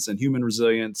resistance and human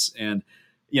resilience. And,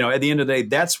 at the end of the day,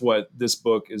 that's what this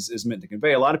book is meant to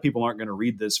convey. A lot of people aren't going to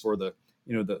read this for the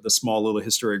small little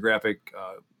historiographic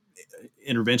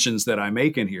interventions that I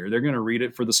make in here. They're going to read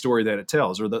it for the story that it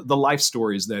tells, or the life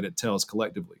stories that it tells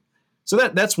collectively. So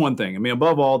that's one thing. I mean,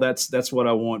 above all, that's what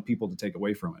I want people to take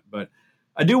away from it. But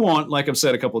I do want, like I've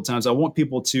said a couple of times, I want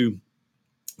people to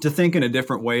think in a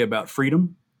different way about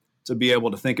freedom, to be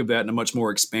able to think of that in a much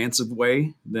more expansive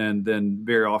way than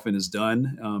very often is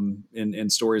done in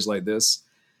stories like this.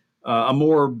 A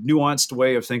more nuanced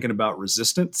way of thinking about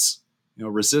resistance.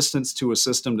 Resistance to a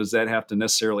system, does that have to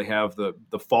necessarily have the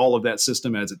fall of that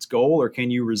system as its goal, or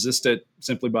can you resist it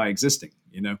simply by existing?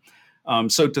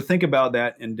 So to think about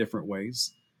that in different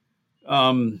ways.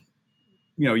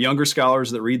 Younger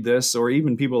scholars that read this, or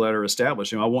even people that are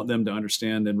established, I want them to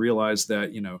understand and realize that,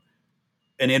 an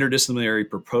interdisciplinary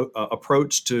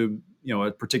approach to,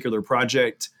 a particular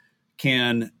project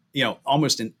can,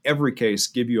 almost in every case,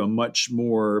 give you a much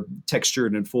more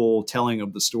textured and full telling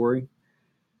of the story.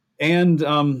 And,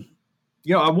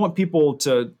 I want people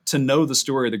to know the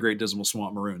story of the Great Dismal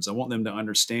Swamp Maroons. I want them to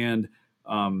understand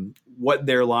what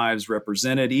their lives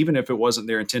represented, even if it wasn't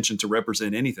their intention to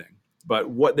represent anything, but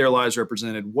what their lives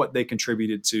represented, what they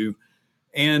contributed to,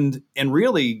 and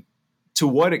really to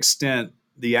what extent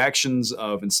the actions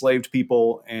of enslaved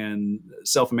people and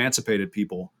self-emancipated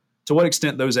people, to what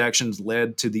extent those actions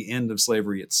led to the end of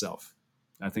slavery itself.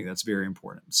 I think that's very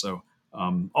important. So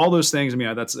all those things, I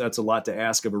mean, that's a lot to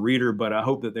ask of a reader, but I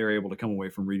hope that they're able to come away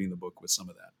from reading the book with some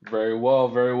of that. Very well,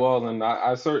 very well. And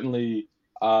I certainly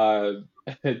uh,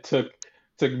 took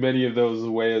many of those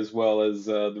away, as well as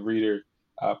the reader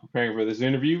preparing for this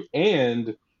interview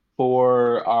and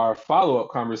for our follow-up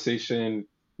conversation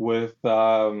with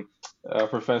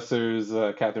Professors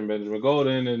Catherine Benjamin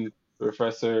Golden and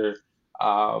Professor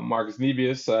Marcus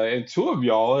Nebius. And two of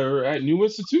y'all are at new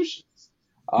institutions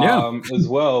as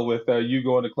well, with you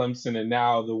going to Clemson, and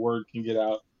now the word can get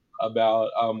out about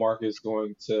Marcus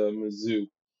going to Mizzou.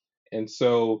 And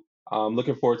so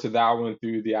looking forward to that one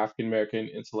through the African American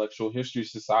Intellectual History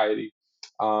Society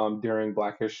during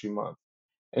Black History Month.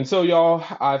 And so, y'all,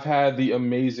 I've had the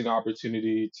amazing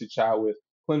opportunity to chat with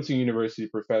Clemson University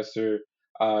professor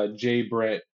J.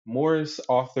 Brett Morris,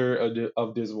 author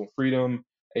of Dismal Freedom,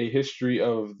 A History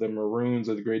of the Maroons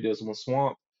of the Great Dismal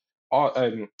Swamp.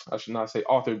 I should not say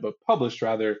authored, but published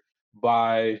rather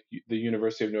by the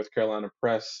University of North Carolina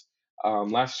Press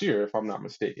last year, if I'm not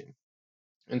mistaken.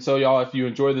 And so, y'all, if you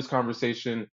enjoyed this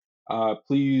conversation,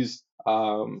 please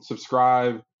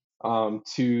subscribe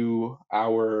to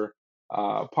our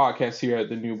podcast here at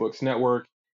the New Books Network.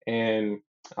 And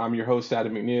I'm your host,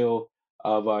 Adam McNeil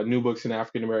of New Books in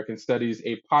African American Studies,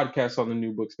 a podcast on the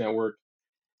New Books Network.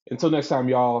 Until next time,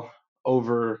 y'all,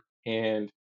 over and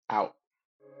out.